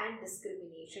 detachment, and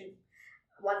discrimination.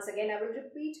 Once again, I will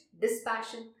repeat: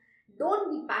 dispassion. Don't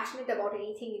be passionate about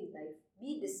anything in life.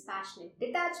 Be dispassionate.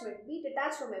 Detachment. Be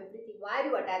detached from everything. Why are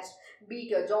you attached? Be it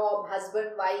your job,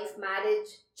 husband, wife, marriage,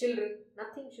 children.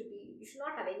 Nothing should be. You should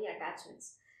not have any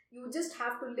attachments. You just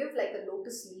have to live like a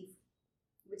lotus leaf,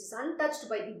 which is untouched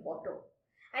by the water.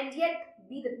 And yet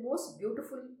be the most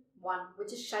beautiful one,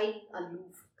 which is shining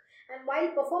aloof. And while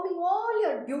performing all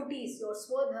your duties, your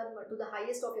swadharma to the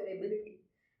highest of your ability.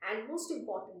 And most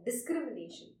important,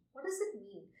 discrimination. What does it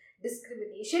mean?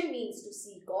 Discrimination means to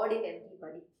see God in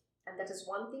everybody. And that is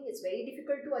one thing it's very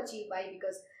difficult to achieve. Why?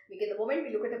 Because the moment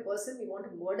we look at a person, we want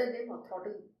to murder them or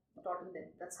throttle them.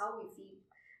 That's how we feel.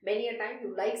 Many a time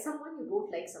you like someone, you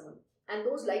don't like someone. And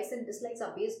those likes and dislikes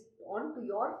are based on to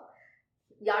your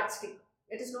yardstick.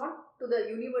 It is not to the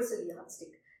universal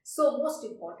yardstick. So most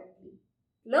importantly,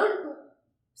 learn to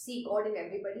see God in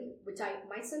everybody, which I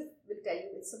myself will tell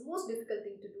you, it's the most difficult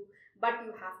thing to do. But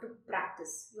you have to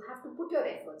practice. You have to put your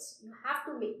efforts. You have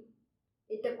to make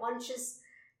it a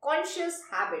conscious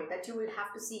habit that you will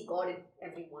have to see God in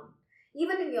everyone.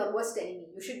 Even in your worst enemy,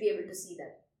 you should be able to see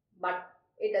that. But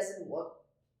it doesn't work.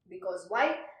 Because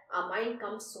why? Our mind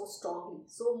comes so strongly.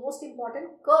 So most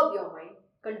important, curb your mind,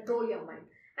 control your mind.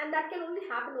 And that can only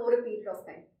happen over a period of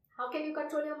time. How can you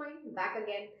control your mind? Back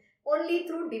again. Only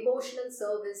through devotional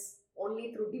service.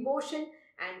 Only through devotion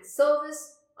and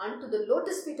service unto the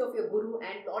lotus feet of your Guru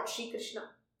and Lord Shri Krishna.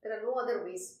 There are no other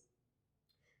ways.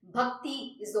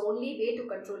 Bhakti is the only way to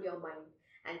control your mind.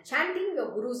 And chanting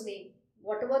your Guru's name,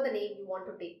 whatever the name you want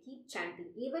to take, keep chanting.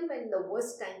 Even when in the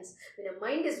worst times, when your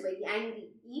mind is very angry,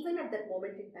 even at that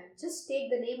moment in time, just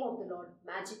take the name of the Lord.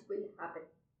 Magic will happen.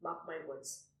 Mark my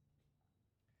words.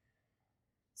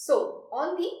 So,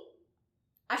 on the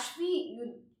Ashvi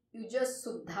Yuja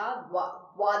Suddha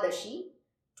Dwadashi,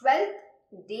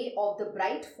 12th day of the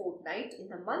bright fortnight in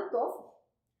the month of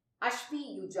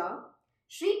Ashvi Yuja,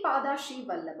 Sri Pada Sri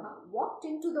Vallabha walked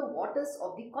into the waters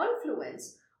of the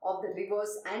confluence of the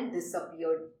rivers and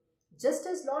disappeared, just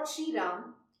as Lord Sri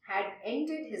Ram had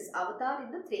ended his avatar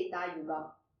in the Treta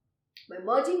Yuga by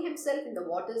merging himself in the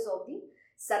waters of the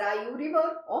Sarayu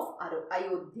river of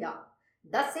Ayodhya.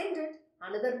 Thus ended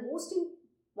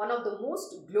one of the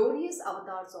most glorious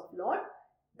avatars of Lord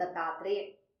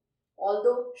Dattatreya.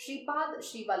 Although Shripad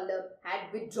Sri Vallabh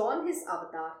had withdrawn his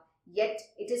avatar, yet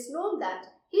it is known that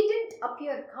he did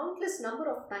appear countless number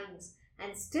of times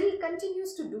and still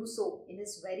continues to do so in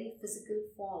his very physical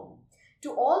form.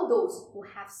 To all those who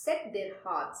have set their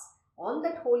hearts on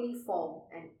that holy form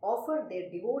and offer their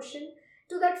devotion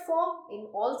to that form in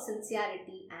all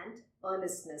sincerity and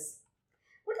earnestness.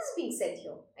 What is being said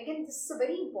here? Again, this is a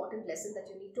very important lesson that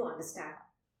you need to understand.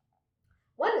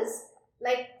 One is,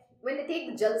 like, when they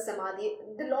take the Jal Samadhi,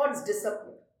 the lords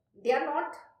disappear. They are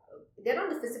not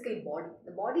the physical body.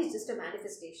 The body is just a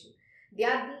manifestation. They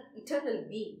are the eternal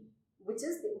being,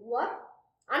 who are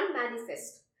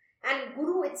unmanifest. And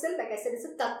Guru itself, like I said, is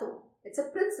a tattva. It's a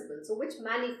principle, so which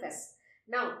manifests.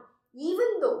 Now,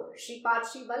 even though Shripad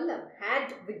Sri Vallabh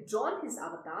had withdrawn his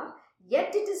avatar,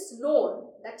 yet it is known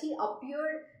that he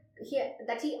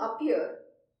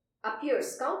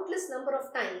appears countless number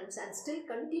of times and still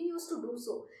continues to do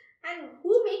so. And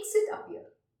who makes it appear?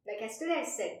 Like yesterday I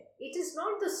said, it is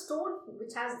not the stone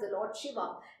which has the Lord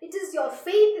Shiva. It is your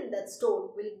faith in that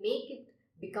stone will make it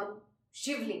become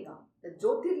Shivlinga. The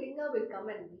Jyotirlinga will come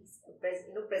and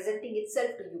be presenting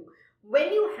itself to you.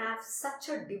 When you have such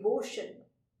a devotion,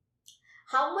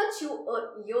 how much you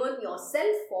yearn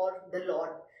yourself for the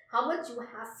Lord, how much you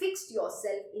have fixed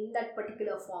yourself in that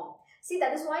particular form. See,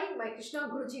 that is why my Krishna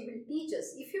Guruji will teach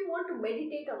us, if you want to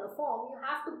meditate on a form, you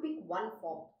have to pick one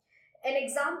form. An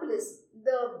example is,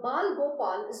 the Bal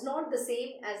Gopal is not the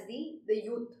same as the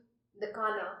youth, the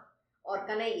Kana or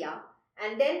Kanaya.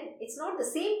 And then it's not the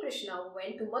same Krishna who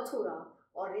went to Mathura,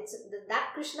 or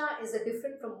that Krishna is a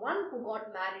different from one who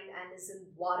got married and is in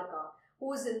Dwarka,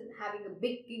 who is having a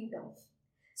big kingdom.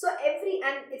 So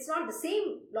and it's not the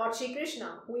same Lord Shri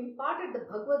Krishna who imparted the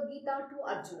Bhagavad Gita to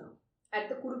Arjuna at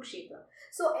the Kurukshetra.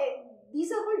 So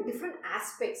these are all different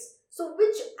aspects. So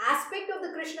which aspect of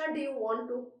the Krishna do you want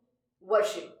to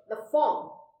worship? The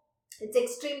form. It's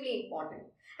extremely important.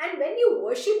 And when you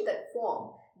worship that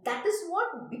form, that is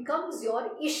what becomes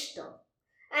your Ishta.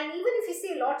 And even if you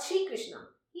say Lord Shri Krishna,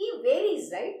 he varies,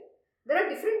 right? There are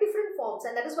different forms,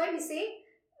 and that is why we say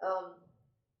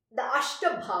the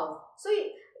Ashtabhav. So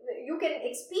you can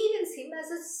experience him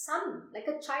as a son, like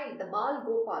a child, the Bal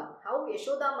Gopal, how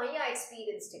Yashoda Maya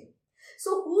experienced him.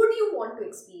 So who do you want to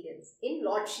experience? In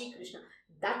Lord Shri Krishna.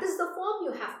 That is the form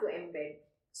you have to embed.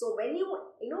 So when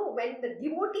when the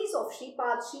devotees of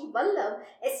Shripad Sri Vallabh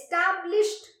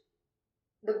established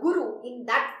the Guru in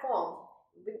that form,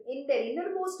 in their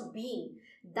innermost being,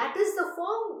 that is the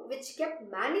form which kept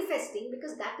manifesting,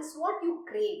 because that is what you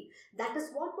crave. That is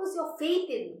what was your faith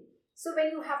in. So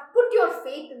when you have put your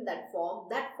faith in that form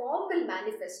will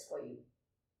manifest for you.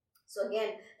 So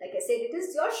again, like I said, it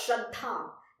is your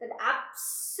Shraddha, that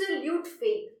absolute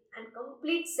faith and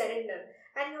complete surrender.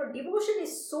 And your devotion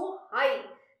is so high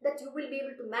that you will be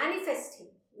able to manifest him.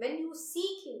 When you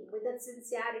seek him with that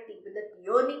sincerity, with that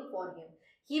yearning for him,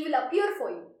 he will appear for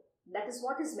you. That is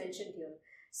what is mentioned here.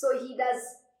 So he does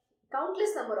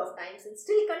countless number of times and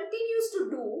still continues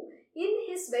to do in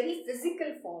his very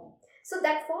physical form. So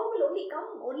that form will only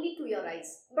come to your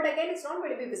eyes. But again, it's not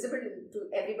going to be visible to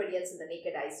everybody else in the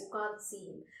naked eyes. You can't see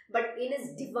him. But in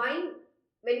his divine,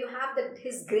 when you have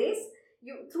his grace,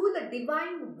 through the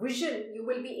divine vision, you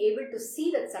will be able to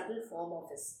see that subtle form of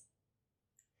his.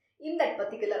 In that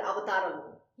particular avatar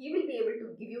alone, he will be able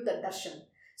to give you the darshan.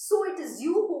 So it is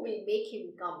you who will make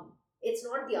him come. It's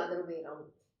not the other way around.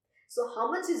 So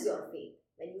how much is your faith?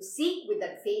 When you seek with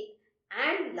that faith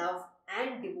and love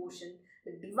and devotion,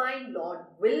 the divine Lord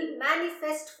will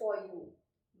manifest for you.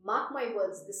 Mark my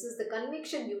words, this is the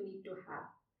conviction you need to have.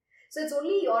 So it's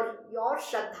only your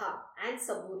Shraddha and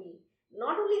Saburi.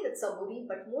 Not only that Saburi,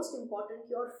 but most important,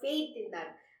 your faith in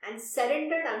that, and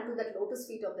surrendered unto that lotus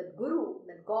feet of that Guru,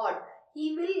 that God.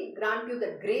 He will grant you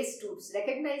the grace to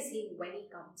recognize him when he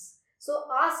comes. So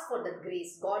ask for that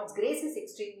grace. God's grace is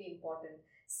extremely important.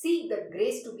 Seek that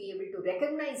grace to be able to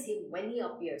recognize him when he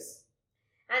appears.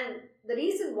 And the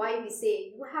reason why we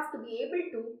say you have to be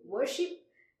able to worship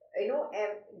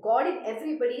God in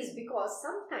everybody is because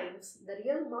sometimes the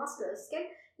real masters can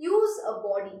use a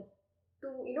body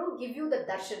to give you the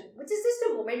darshan, which is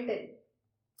just a momentary.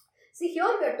 See,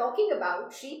 here we are talking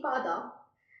about Shripada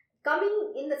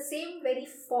coming in the same very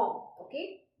form,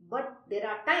 okay? But there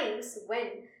are times when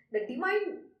the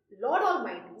divine Lord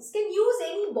Almighty can use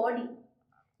any body.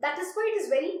 That is why it is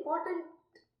very important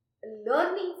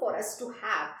learning for us to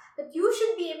have, that you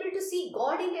should be able to see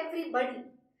God in everybody.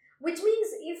 Which means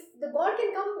if the God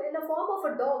can come in the form of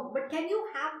a dog, but do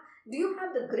you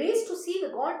have the grace to see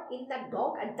the God in that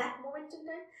dog at that moment in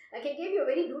time? Like I gave you a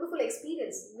very beautiful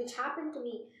experience which happened to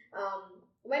me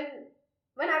when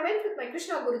I went with my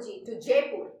Krishna Guruji to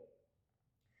Jaipur,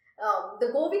 the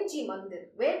Govindji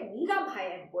Mandir, where Meerabhai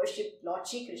had worshipped Lord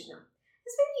Shri Krishna.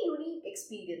 It's a very unique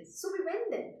experience. So we went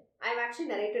there. I've actually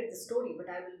narrated the story, but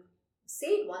I will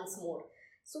say it once more.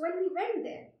 So when we went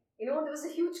there, there was a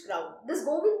huge crowd. This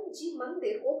Govindji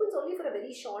Mandir opens only for a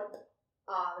very short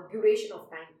duration of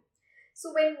time.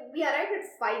 So when we arrived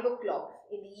at 5 o'clock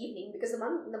in the evening, because the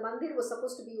mandir was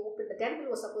supposed to be open, the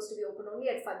temple was supposed to be open only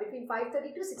at between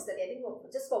 5:30 to 6:30, I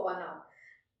think just for 1 hour.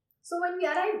 So when we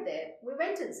arrived there, we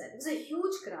went inside. It was a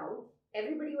huge crowd.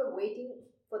 Everybody were waiting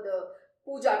for the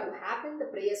puja to happen, the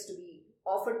prayers to be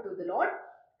offered to the Lord.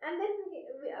 And then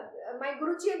my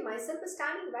Guruji and myself were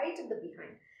standing right at the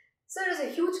behind. So it was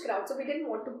a huge crowd, so we didn't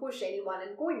want to push anyone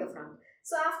and go in the front.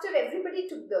 So after everybody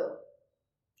took the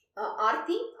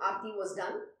Aarti was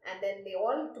done, and then they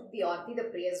all took the Aarti, the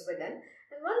prayers were done.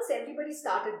 And once everybody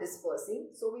started dispersing,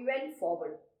 so we went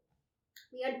forward.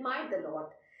 We admired the Lord.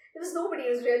 There was nobody,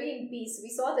 it was really in peace. We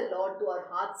saw the Lord to our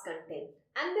heart's content.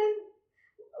 And then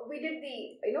we did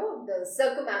the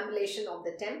circumambulation of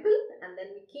the temple, and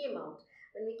then we came out.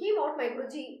 When we came out, my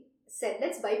Guruji said,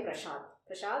 let's buy prasad.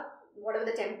 Prasad, whatever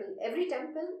the temple, every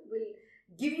temple will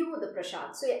give you the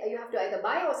prasad. So you have to either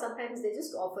buy or sometimes they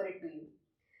just offer it to you.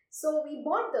 So we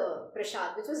bought the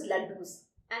prasad, which was laddus.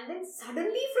 And then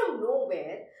suddenly from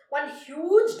nowhere, one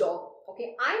huge dog.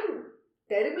 Okay, I'm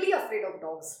terribly afraid of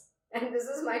dogs. And this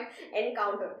is my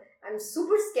encounter. I'm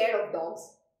super scared of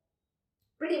dogs.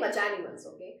 Pretty much animals,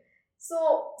 okay.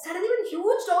 So suddenly one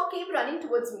huge dog came running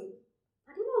towards me.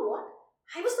 But you know what?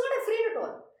 I was not afraid at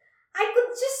all. I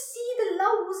could just see the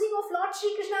love oozing of Lord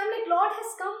Shri Krishna. I'm like, Lord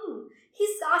has come.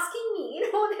 He's asking me.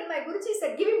 Then my Guruji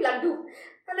said, give him laddu.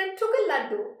 And I took a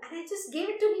laddu and I just gave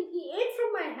it to him. He ate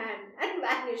from my hand and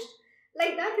vanished.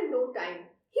 Like that in no time.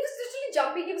 He was literally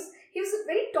jumping. He was a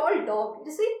very tall dog. It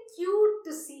is very cute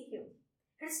to see him.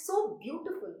 It's so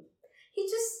beautiful.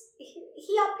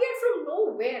 He appeared from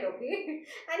nowhere, okay?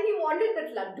 And he wanted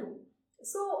that laddu.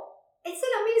 So it's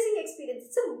an amazing experience.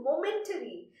 It's a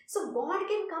momentary. So God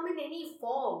can come in any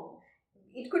form.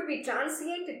 It could be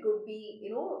transient. It could be,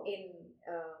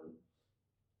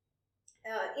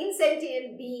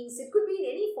 insentient beings. It could be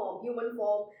in any form, human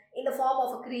form, in the form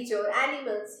of a creature,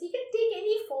 animals. He can take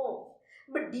any form.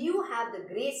 But do you have the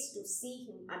grace to see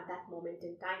him at that moment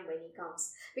in time when he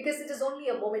comes? Because it is only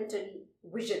a momentary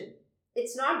vision.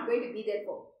 It's not going to be there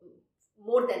for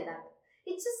more than that.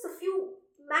 It's just a few,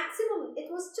 maximum,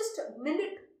 it was just a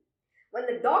minute. When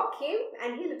the dog came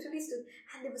and he literally stood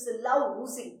and there was a love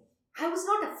oozing. I was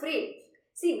not afraid.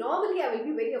 See, normally I will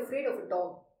be very afraid of a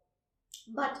dog.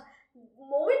 But the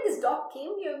moment this dog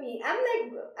came near me, I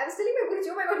was telling my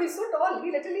Guruji, oh my God, he's so tall.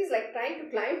 He literally is like trying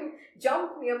to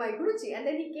jump near my Guruji. And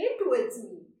then he came towards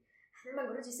me. And then my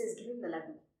Guruji says, give him the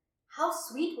laddu. How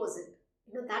sweet was it?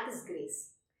 That is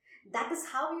grace. That is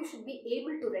how you should be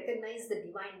able to recognize the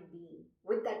divine being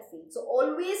with that faith. So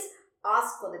always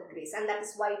ask for that grace. And that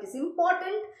is why it is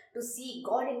important to see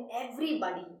God in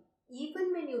everybody,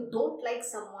 even when you don't like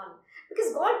someone.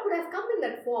 Because God could have come in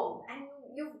that form and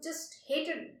you've just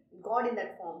hated God in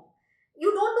that form.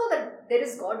 You don't know that there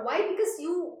is God. Why? Because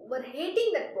you were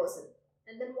hating that person.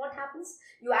 And then what happens?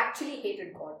 You actually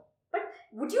hated God. But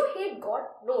would you hate God?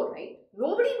 No, right?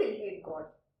 Nobody will hate God.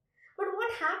 But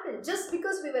what happened? Just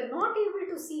because we were not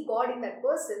able to see God in that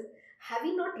person, have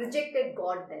we not rejected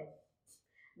God then?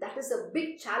 That is a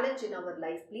big challenge in our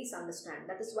life. Please understand.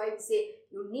 That is why we say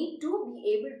you need to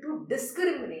be able to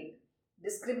discriminate.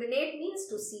 Discriminate means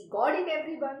to see God in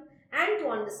everyone and to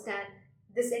understand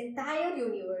this entire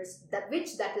universe, that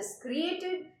is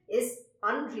created, is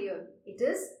unreal. It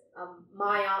is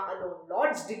Maya alone,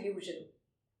 Lord's delusion,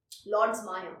 Lord's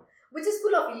Maya, which is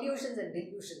full of illusions and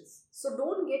delusions. So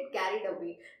don't get carried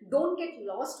away. Don't get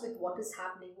lost with what is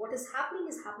happening. What is happening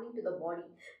to the body.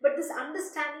 But this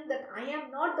understanding that I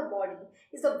am not the body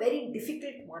is a very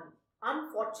difficult one,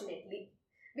 unfortunately.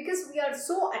 Because we are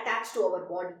so attached to our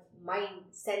body, mind,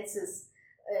 senses,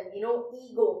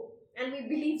 ego. And we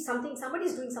believe somebody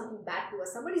is doing something bad to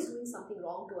us, somebody is doing something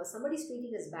wrong to us, somebody is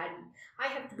treating us badly. I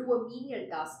have to do a menial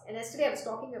task. And yesterday I was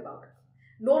talking about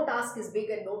no task is big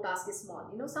and no task is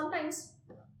small. Sometimes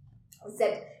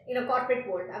said in a corporate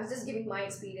world, I was just giving my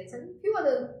experience and few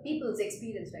other people's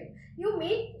experience, right?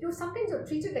 Sometimes you're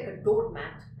treated like a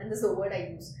doormat, and this is a word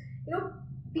I use.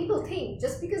 People think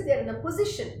just because they're in a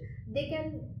position, they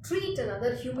can treat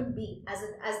another human being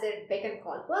as their beck and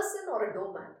call person or a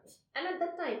doormat. And at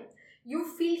that time,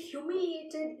 You feel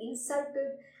humiliated,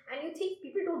 insulted, and you think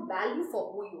people don't value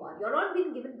for who you are. You're not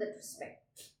being given that respect.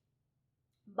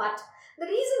 But the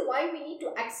reason why we need to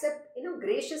accept,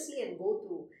 graciously and go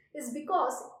through is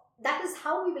because that is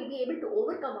how we will be able to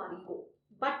overcome our ego.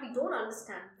 But we don't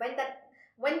understand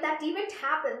when that event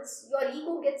happens, your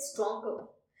ego gets stronger.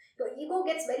 Your ego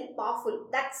gets very powerful.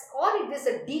 Or it is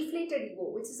a deflated ego,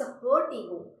 which is a hurt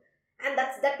ego. And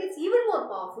that gets even more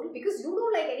powerful because you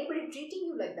don't like anybody treating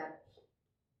you like that.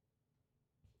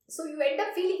 So you end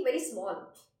up feeling very small,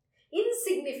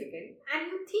 insignificant,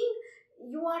 and you think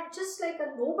you are just like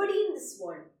a nobody in this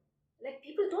world. Like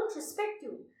people don't respect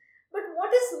you. But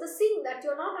what is missing that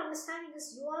you're not understanding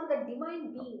is you are the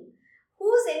divine being.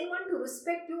 Who is anyone to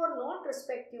respect you or not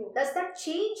respect you? Does that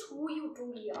change who you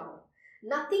truly are?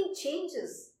 Nothing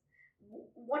changes.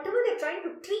 Whatever they're trying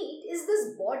to treat is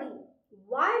this body.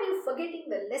 Why are you forgetting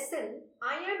the lesson?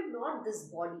 I am not this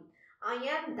body. I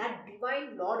am that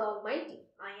divine Lord Almighty.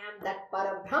 I am that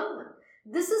Parabrahman.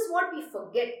 This is what we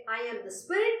forget. I am the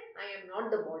spirit. I am not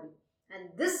the body. And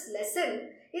this lesson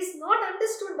is not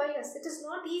understood by us. It is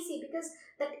not easy because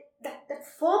that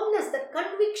firmness, that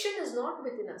conviction is not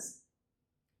within us.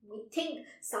 We think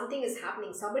something is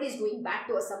happening. Somebody is doing bad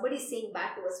to us. Somebody is saying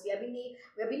bad to us. We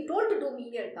have been told to do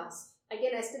menial tasks.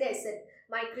 Again, yesterday I said,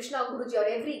 my Krishna Guruji or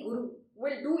every Guru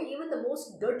will do even the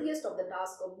most dirtiest of the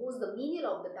task or most the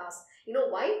menial of the task. You know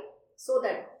why? So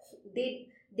that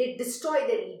they destroy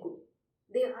their ego.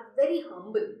 They are very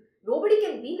humble. Nobody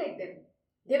can be like them.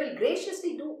 They will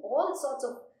graciously do all sorts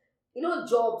of,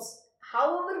 jobs.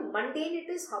 However mundane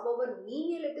it is, however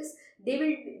menial it is, they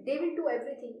will do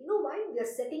everything. You know why? They are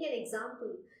setting an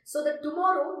example. So that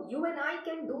tomorrow you and I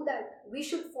can do that. We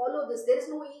should follow this. There is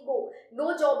no ego.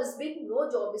 No job is big, no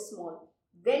job is small.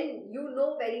 When you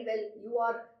know very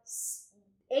well,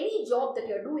 any job that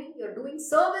you're doing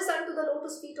service unto the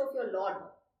lotus feet of your Lord.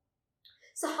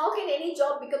 So how can any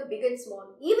job become big and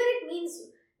small? Even it means,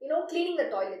 cleaning the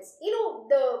toilets.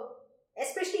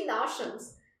 Especially in the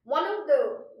ashrams, one of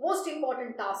the most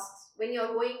important tasks when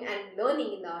you're going and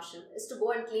learning in the ashram is to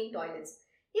go and clean toilets.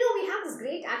 We have this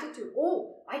great attitude.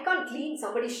 Oh, I can't clean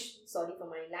somebody's, sorry for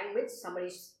my language,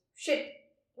 somebody's shit.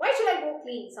 Why should I go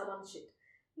clean someone's shit?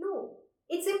 No,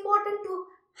 it's important to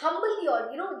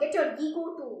humble get your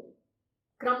ego to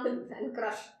crumble and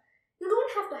crush. You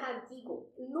don't have to have ego.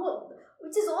 No,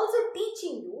 which is also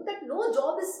teaching you that no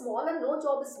job is small and no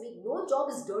job is big. No job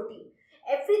is dirty.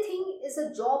 Everything is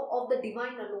a job of the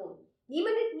divine alone.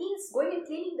 Even it means going and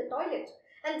cleaning the toilet.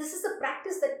 And this is a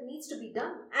practice that needs to be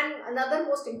done. And another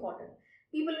most important,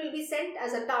 people will be sent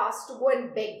as a task to go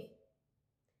and beg.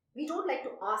 We don't like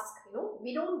to ask,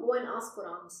 we don't go and ask for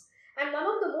alms. And one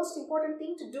of the most important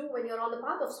thing to do when you're on the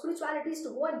path of spirituality is to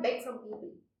go and beg from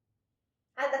people.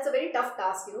 And that's a very tough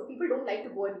task, people don't like to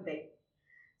go and beg.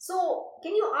 So,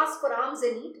 can you ask for alms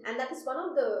and eat? And that is one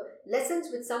of the lessons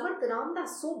which Samartha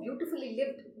Ramdas so beautifully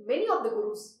lived. Many of the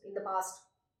gurus in the past,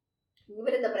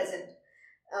 even in the present.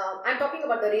 I'm talking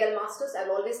about the real masters.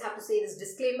 I'll always have to say this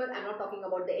disclaimer. I'm not talking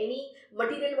about any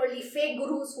material worldly fake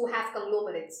gurus who have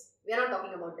conglomerates. We are not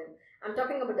talking about them. I'm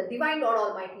talking about the divine Lord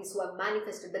Almighties who have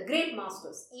manifested, the great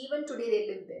masters. Even today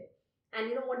they live there. And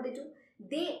you know what they do?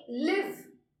 They live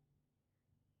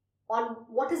on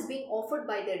what is being offered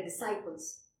by their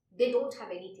disciples. They don't have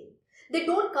anything. They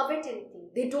don't covet anything.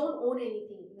 They don't own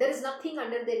anything. There is nothing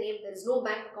under their name. There is no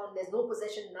bank account. There is no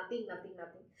possession. Nothing.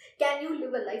 Can you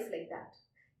live a life like that?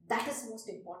 That is most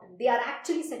important. They are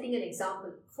actually setting an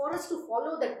example for us to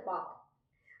follow that path.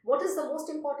 What is the most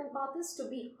important path is to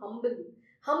be humble.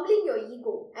 Humbling your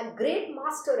ego. A great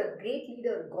master, a great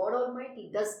leader, God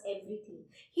Almighty does everything.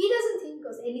 He doesn't think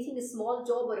anything is small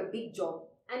job or a big job.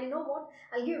 And you know what?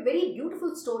 I'll give a very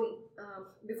beautiful story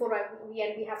before we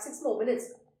end. We have 6 more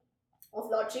minutes of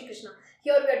Lord Shri Krishna.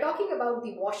 Here we are talking about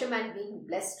the washerman being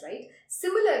blessed, right?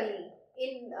 Similarly,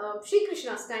 in Shri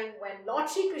Krishna's time, when Lord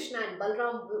Shri Krishna and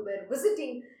Balram were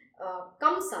visiting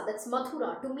Kamsa, that's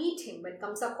Mathura, to meet him, when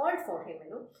Kamsa called for him,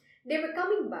 they were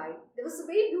coming by. There was a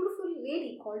very beautiful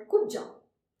lady called Kubja.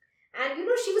 And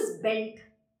she was bent.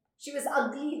 She was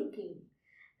ugly looking.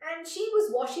 And she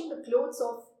was washing the clothes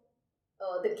of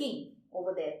the king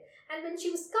over there. And when she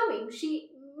was coming,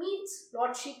 she meets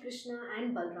Lord Shri Krishna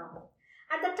and Balram.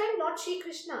 At that time, Lord Shri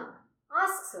Krishna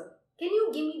asks her, can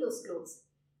you give me those clothes?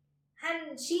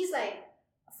 And she's like,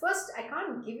 first, I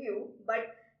can't give you,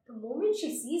 but the moment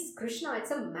she sees Krishna,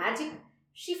 it's a magic.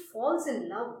 She falls in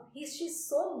love. She's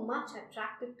so much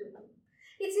attracted to him.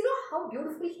 It's, how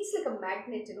beautiful. He's like a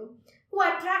magnet, who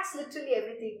attracts literally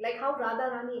everything. Like how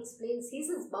Radharani explains, he's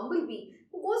this bumblebee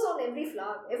who goes on every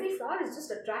flower. Every flower is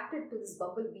just attracted to this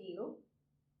bumblebee,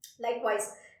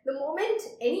 Likewise, The moment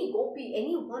any gopi,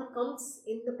 anyone comes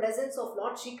in the presence of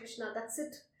Lord Shri Krishna, that's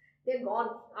it. They're gone.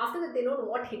 After that, they don't know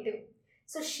what hit him.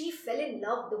 So she fell in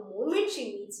love the moment she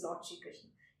meets Lord Shri Krishna.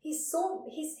 He's so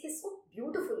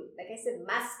beautiful. Like I said,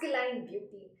 masculine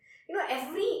beauty.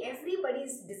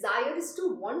 Everybody's desire is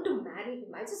to want to marry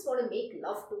him. I just want to make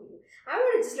love to you. I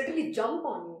want to just literally jump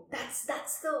on you. That's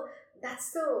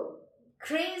the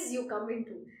craze you come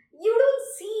into. You don't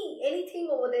see anything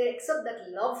over there except that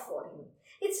love for him.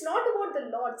 It's not about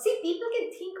the Lord. See, people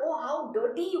can think, oh, how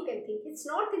dirty you can think. It's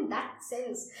not in that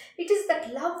sense. It is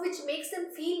that love which makes them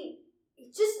feel,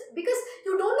 just because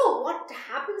you don't know what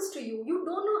happens to you. You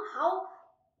don't know how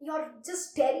you're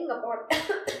just tearing apart.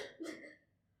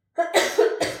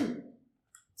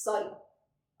 Sorry.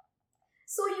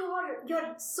 So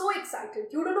you're so excited.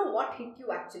 You don't know what hit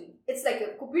you actually. It's like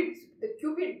the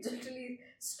cupid literally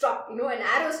struck, an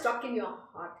arrow struck in your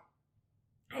heart.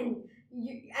 And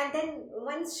then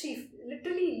once she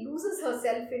literally loses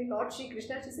herself in Lord Shri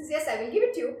Krishna, she says, yes, I will give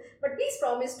it to you, but please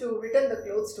promise to return the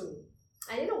clothes to me.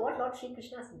 And you know what Lord Shri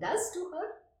Krishna does to her?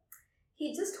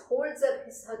 He just holds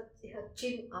her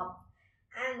chin up.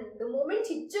 And the moment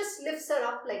he just lifts her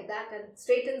up like that and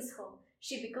straightens her,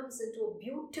 she becomes into a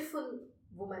beautiful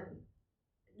woman.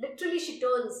 Literally she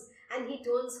turns, and he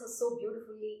turns her so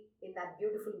beautifully in that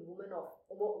beautiful woman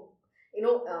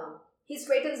he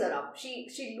straightens her up.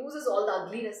 She loses all the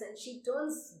ugliness and she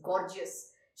turns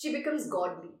gorgeous. She becomes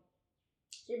godly.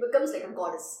 She becomes like a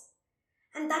goddess.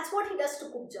 And that's what he does to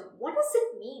Kubja. What does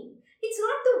it mean? It's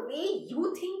not the way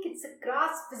you think. It's the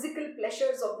crass physical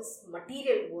pleasures of this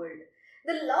material world.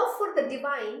 The love for the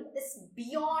divine is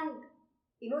beyond,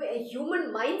 a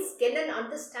human mind's ken and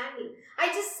understanding. I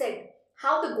just said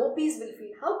how the gopis will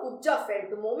feel, how Kubja felt.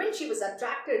 The moment she was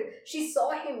attracted, she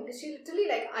saw him. She literally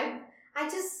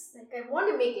I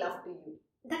want to make love to you.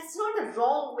 That's not a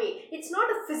wrong way. It's not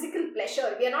a physical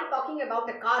pleasure. We are not talking about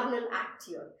a carnal act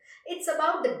here. It's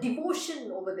about the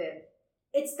devotion over there.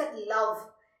 It's that love.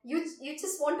 You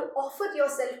just want to offer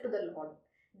yourself to the Lord.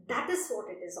 That is what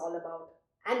it is all about.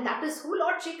 And that is who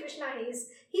Lord Shri Krishna is.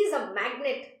 He is a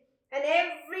magnet. And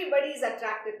everybody is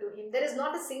attracted to him. There is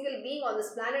not a single being on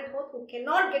this planet Earth who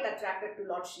cannot get attracted to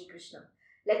Lord Shri Krishna.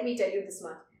 Let me tell you this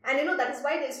much. And that is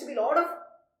why there used to be a lot of,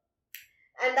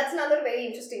 and that's another very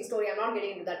interesting story. I'm not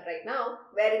getting into that right now.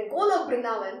 Where in Golok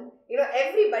Vrindavan,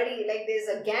 everybody, like there's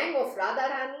a gang of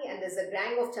Radharani and there's a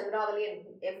gang of Chandravali, and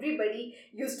everybody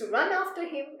used to run after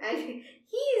him, and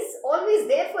he is always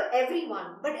there for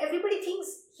everyone. But everybody thinks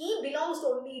he belongs to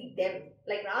only them.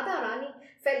 Like Radharani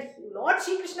felt Lord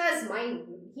Shri Krishna is mine.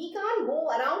 He can't go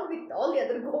around with all the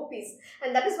other gopis.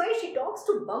 And that is why she talks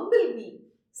to Bumblebee,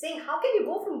 saying, how can you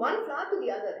go from one flower to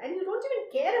the other and you don't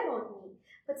even care about me?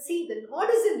 But see, the Lord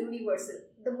is universal.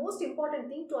 The most important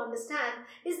thing to understand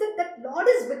is that Lord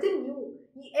is within you.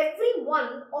 Every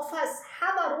one of us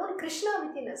have our own Krishna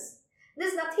within us.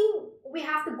 There's nothing we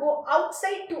have to go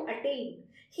outside to attain.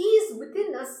 He is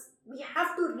within us. We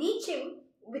have to reach him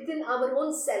within our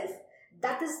own self.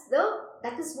 That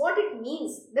is what it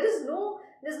means. There's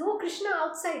no Krishna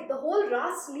outside. The whole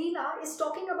Ras Leela is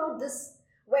talking about this,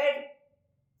 where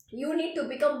you need to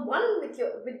become one with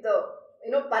the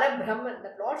Parabrahman,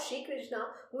 the Lord Shri Krishna,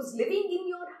 who's living in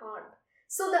your heart.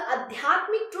 So the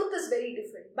Adhyatmic truth is very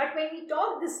different. But when we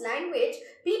talk this language,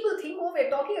 people think, oh, we're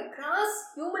talking a crass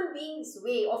human being's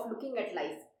way of looking at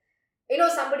life.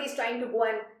 Somebody's trying to go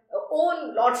and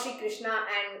own Lord Shri Krishna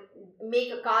and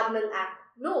make a carnal act.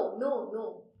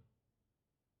 No.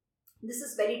 This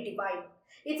is very divine.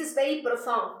 It is very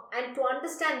profound. And to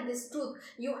understand this truth,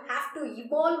 you have to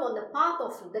evolve on the path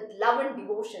of that love and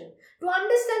devotion. To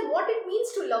understand what it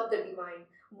means to love the divine.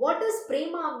 What does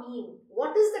prema mean?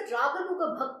 What does the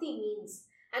Raganuga Bhakti means?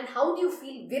 And how do you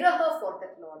feel viraha for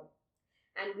that Lord?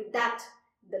 And with that,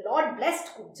 the Lord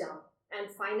blessed Kubja. And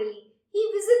finally,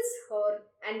 he visits her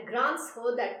and grants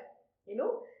her that,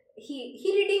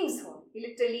 he redeems her. He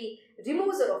literally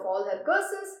removes her of all her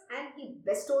curses and he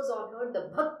bestows on her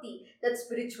the bhakti, that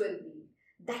spiritual being.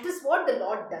 That is what the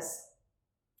Lord does.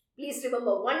 Please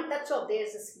remember, one touch of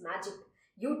theirs is magic.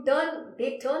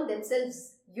 They turn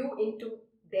themselves, you into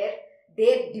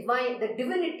their divine, the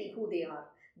divinity who they are.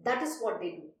 That is what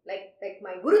they do. Like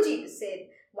my Guruji said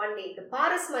one day, the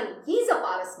Parasmani, he's a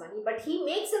Parasmani, but he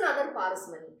makes another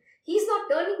Parasmani. He's not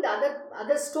turning the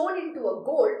other stone into a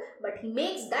gold, but he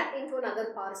makes that into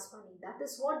another Parasmani. That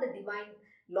is what the divine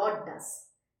Lord does.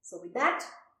 So with that,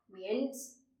 we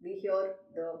hear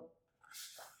the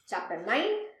chapter 9,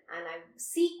 and I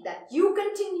seek that you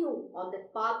continue on the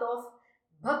path of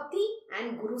Bhakti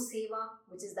and Guru Seva,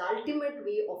 which is the ultimate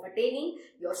way of attaining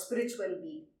your spiritual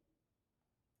being.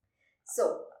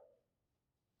 So,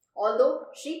 Although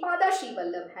Sripada Sri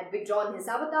Vallabh had withdrawn his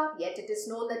avatar, yet it is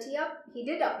known that he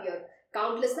did appear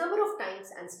countless number of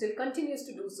times and still continues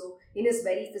to do so in his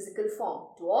very physical form.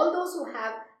 To all those who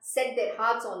have set their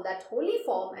hearts on that holy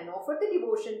form and offered the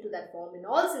devotion to that form in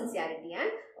all sincerity and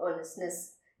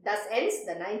earnestness. Thus ends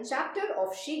the 9th chapter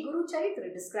of Sri Guru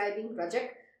Charitra describing Rajak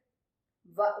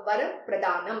Vara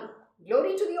Pradhanam.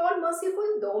 Glory to the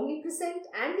all-merciful, the omnipresent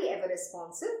and the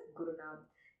ever-responsive Guru Nanak.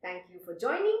 Thank you for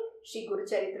joining Sri Guru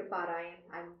Charitra Parayan.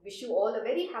 I wish you all a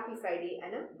very happy Friday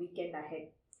and a weekend ahead.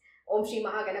 Om Shri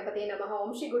Mahaganapate Namaha.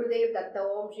 Om Shri Gurudev Datta.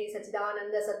 Om Shri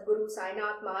Sachidananda Sadguru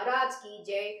Sainath Maharaj Ki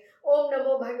Jai. Om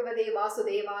Namo Bhagavate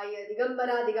Vasudevaya.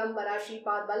 Digambara Digambara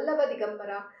Shripad Vallabha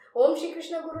Digambara. Om Shri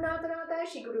Krishna Gurunath Natha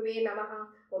Shri Guruve Namaha.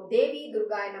 Om Devi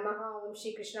Durgaya Namaha. Om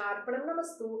Shri Krishna Arpanam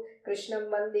Namastu. Krishnam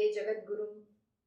Vande Jagat Guru.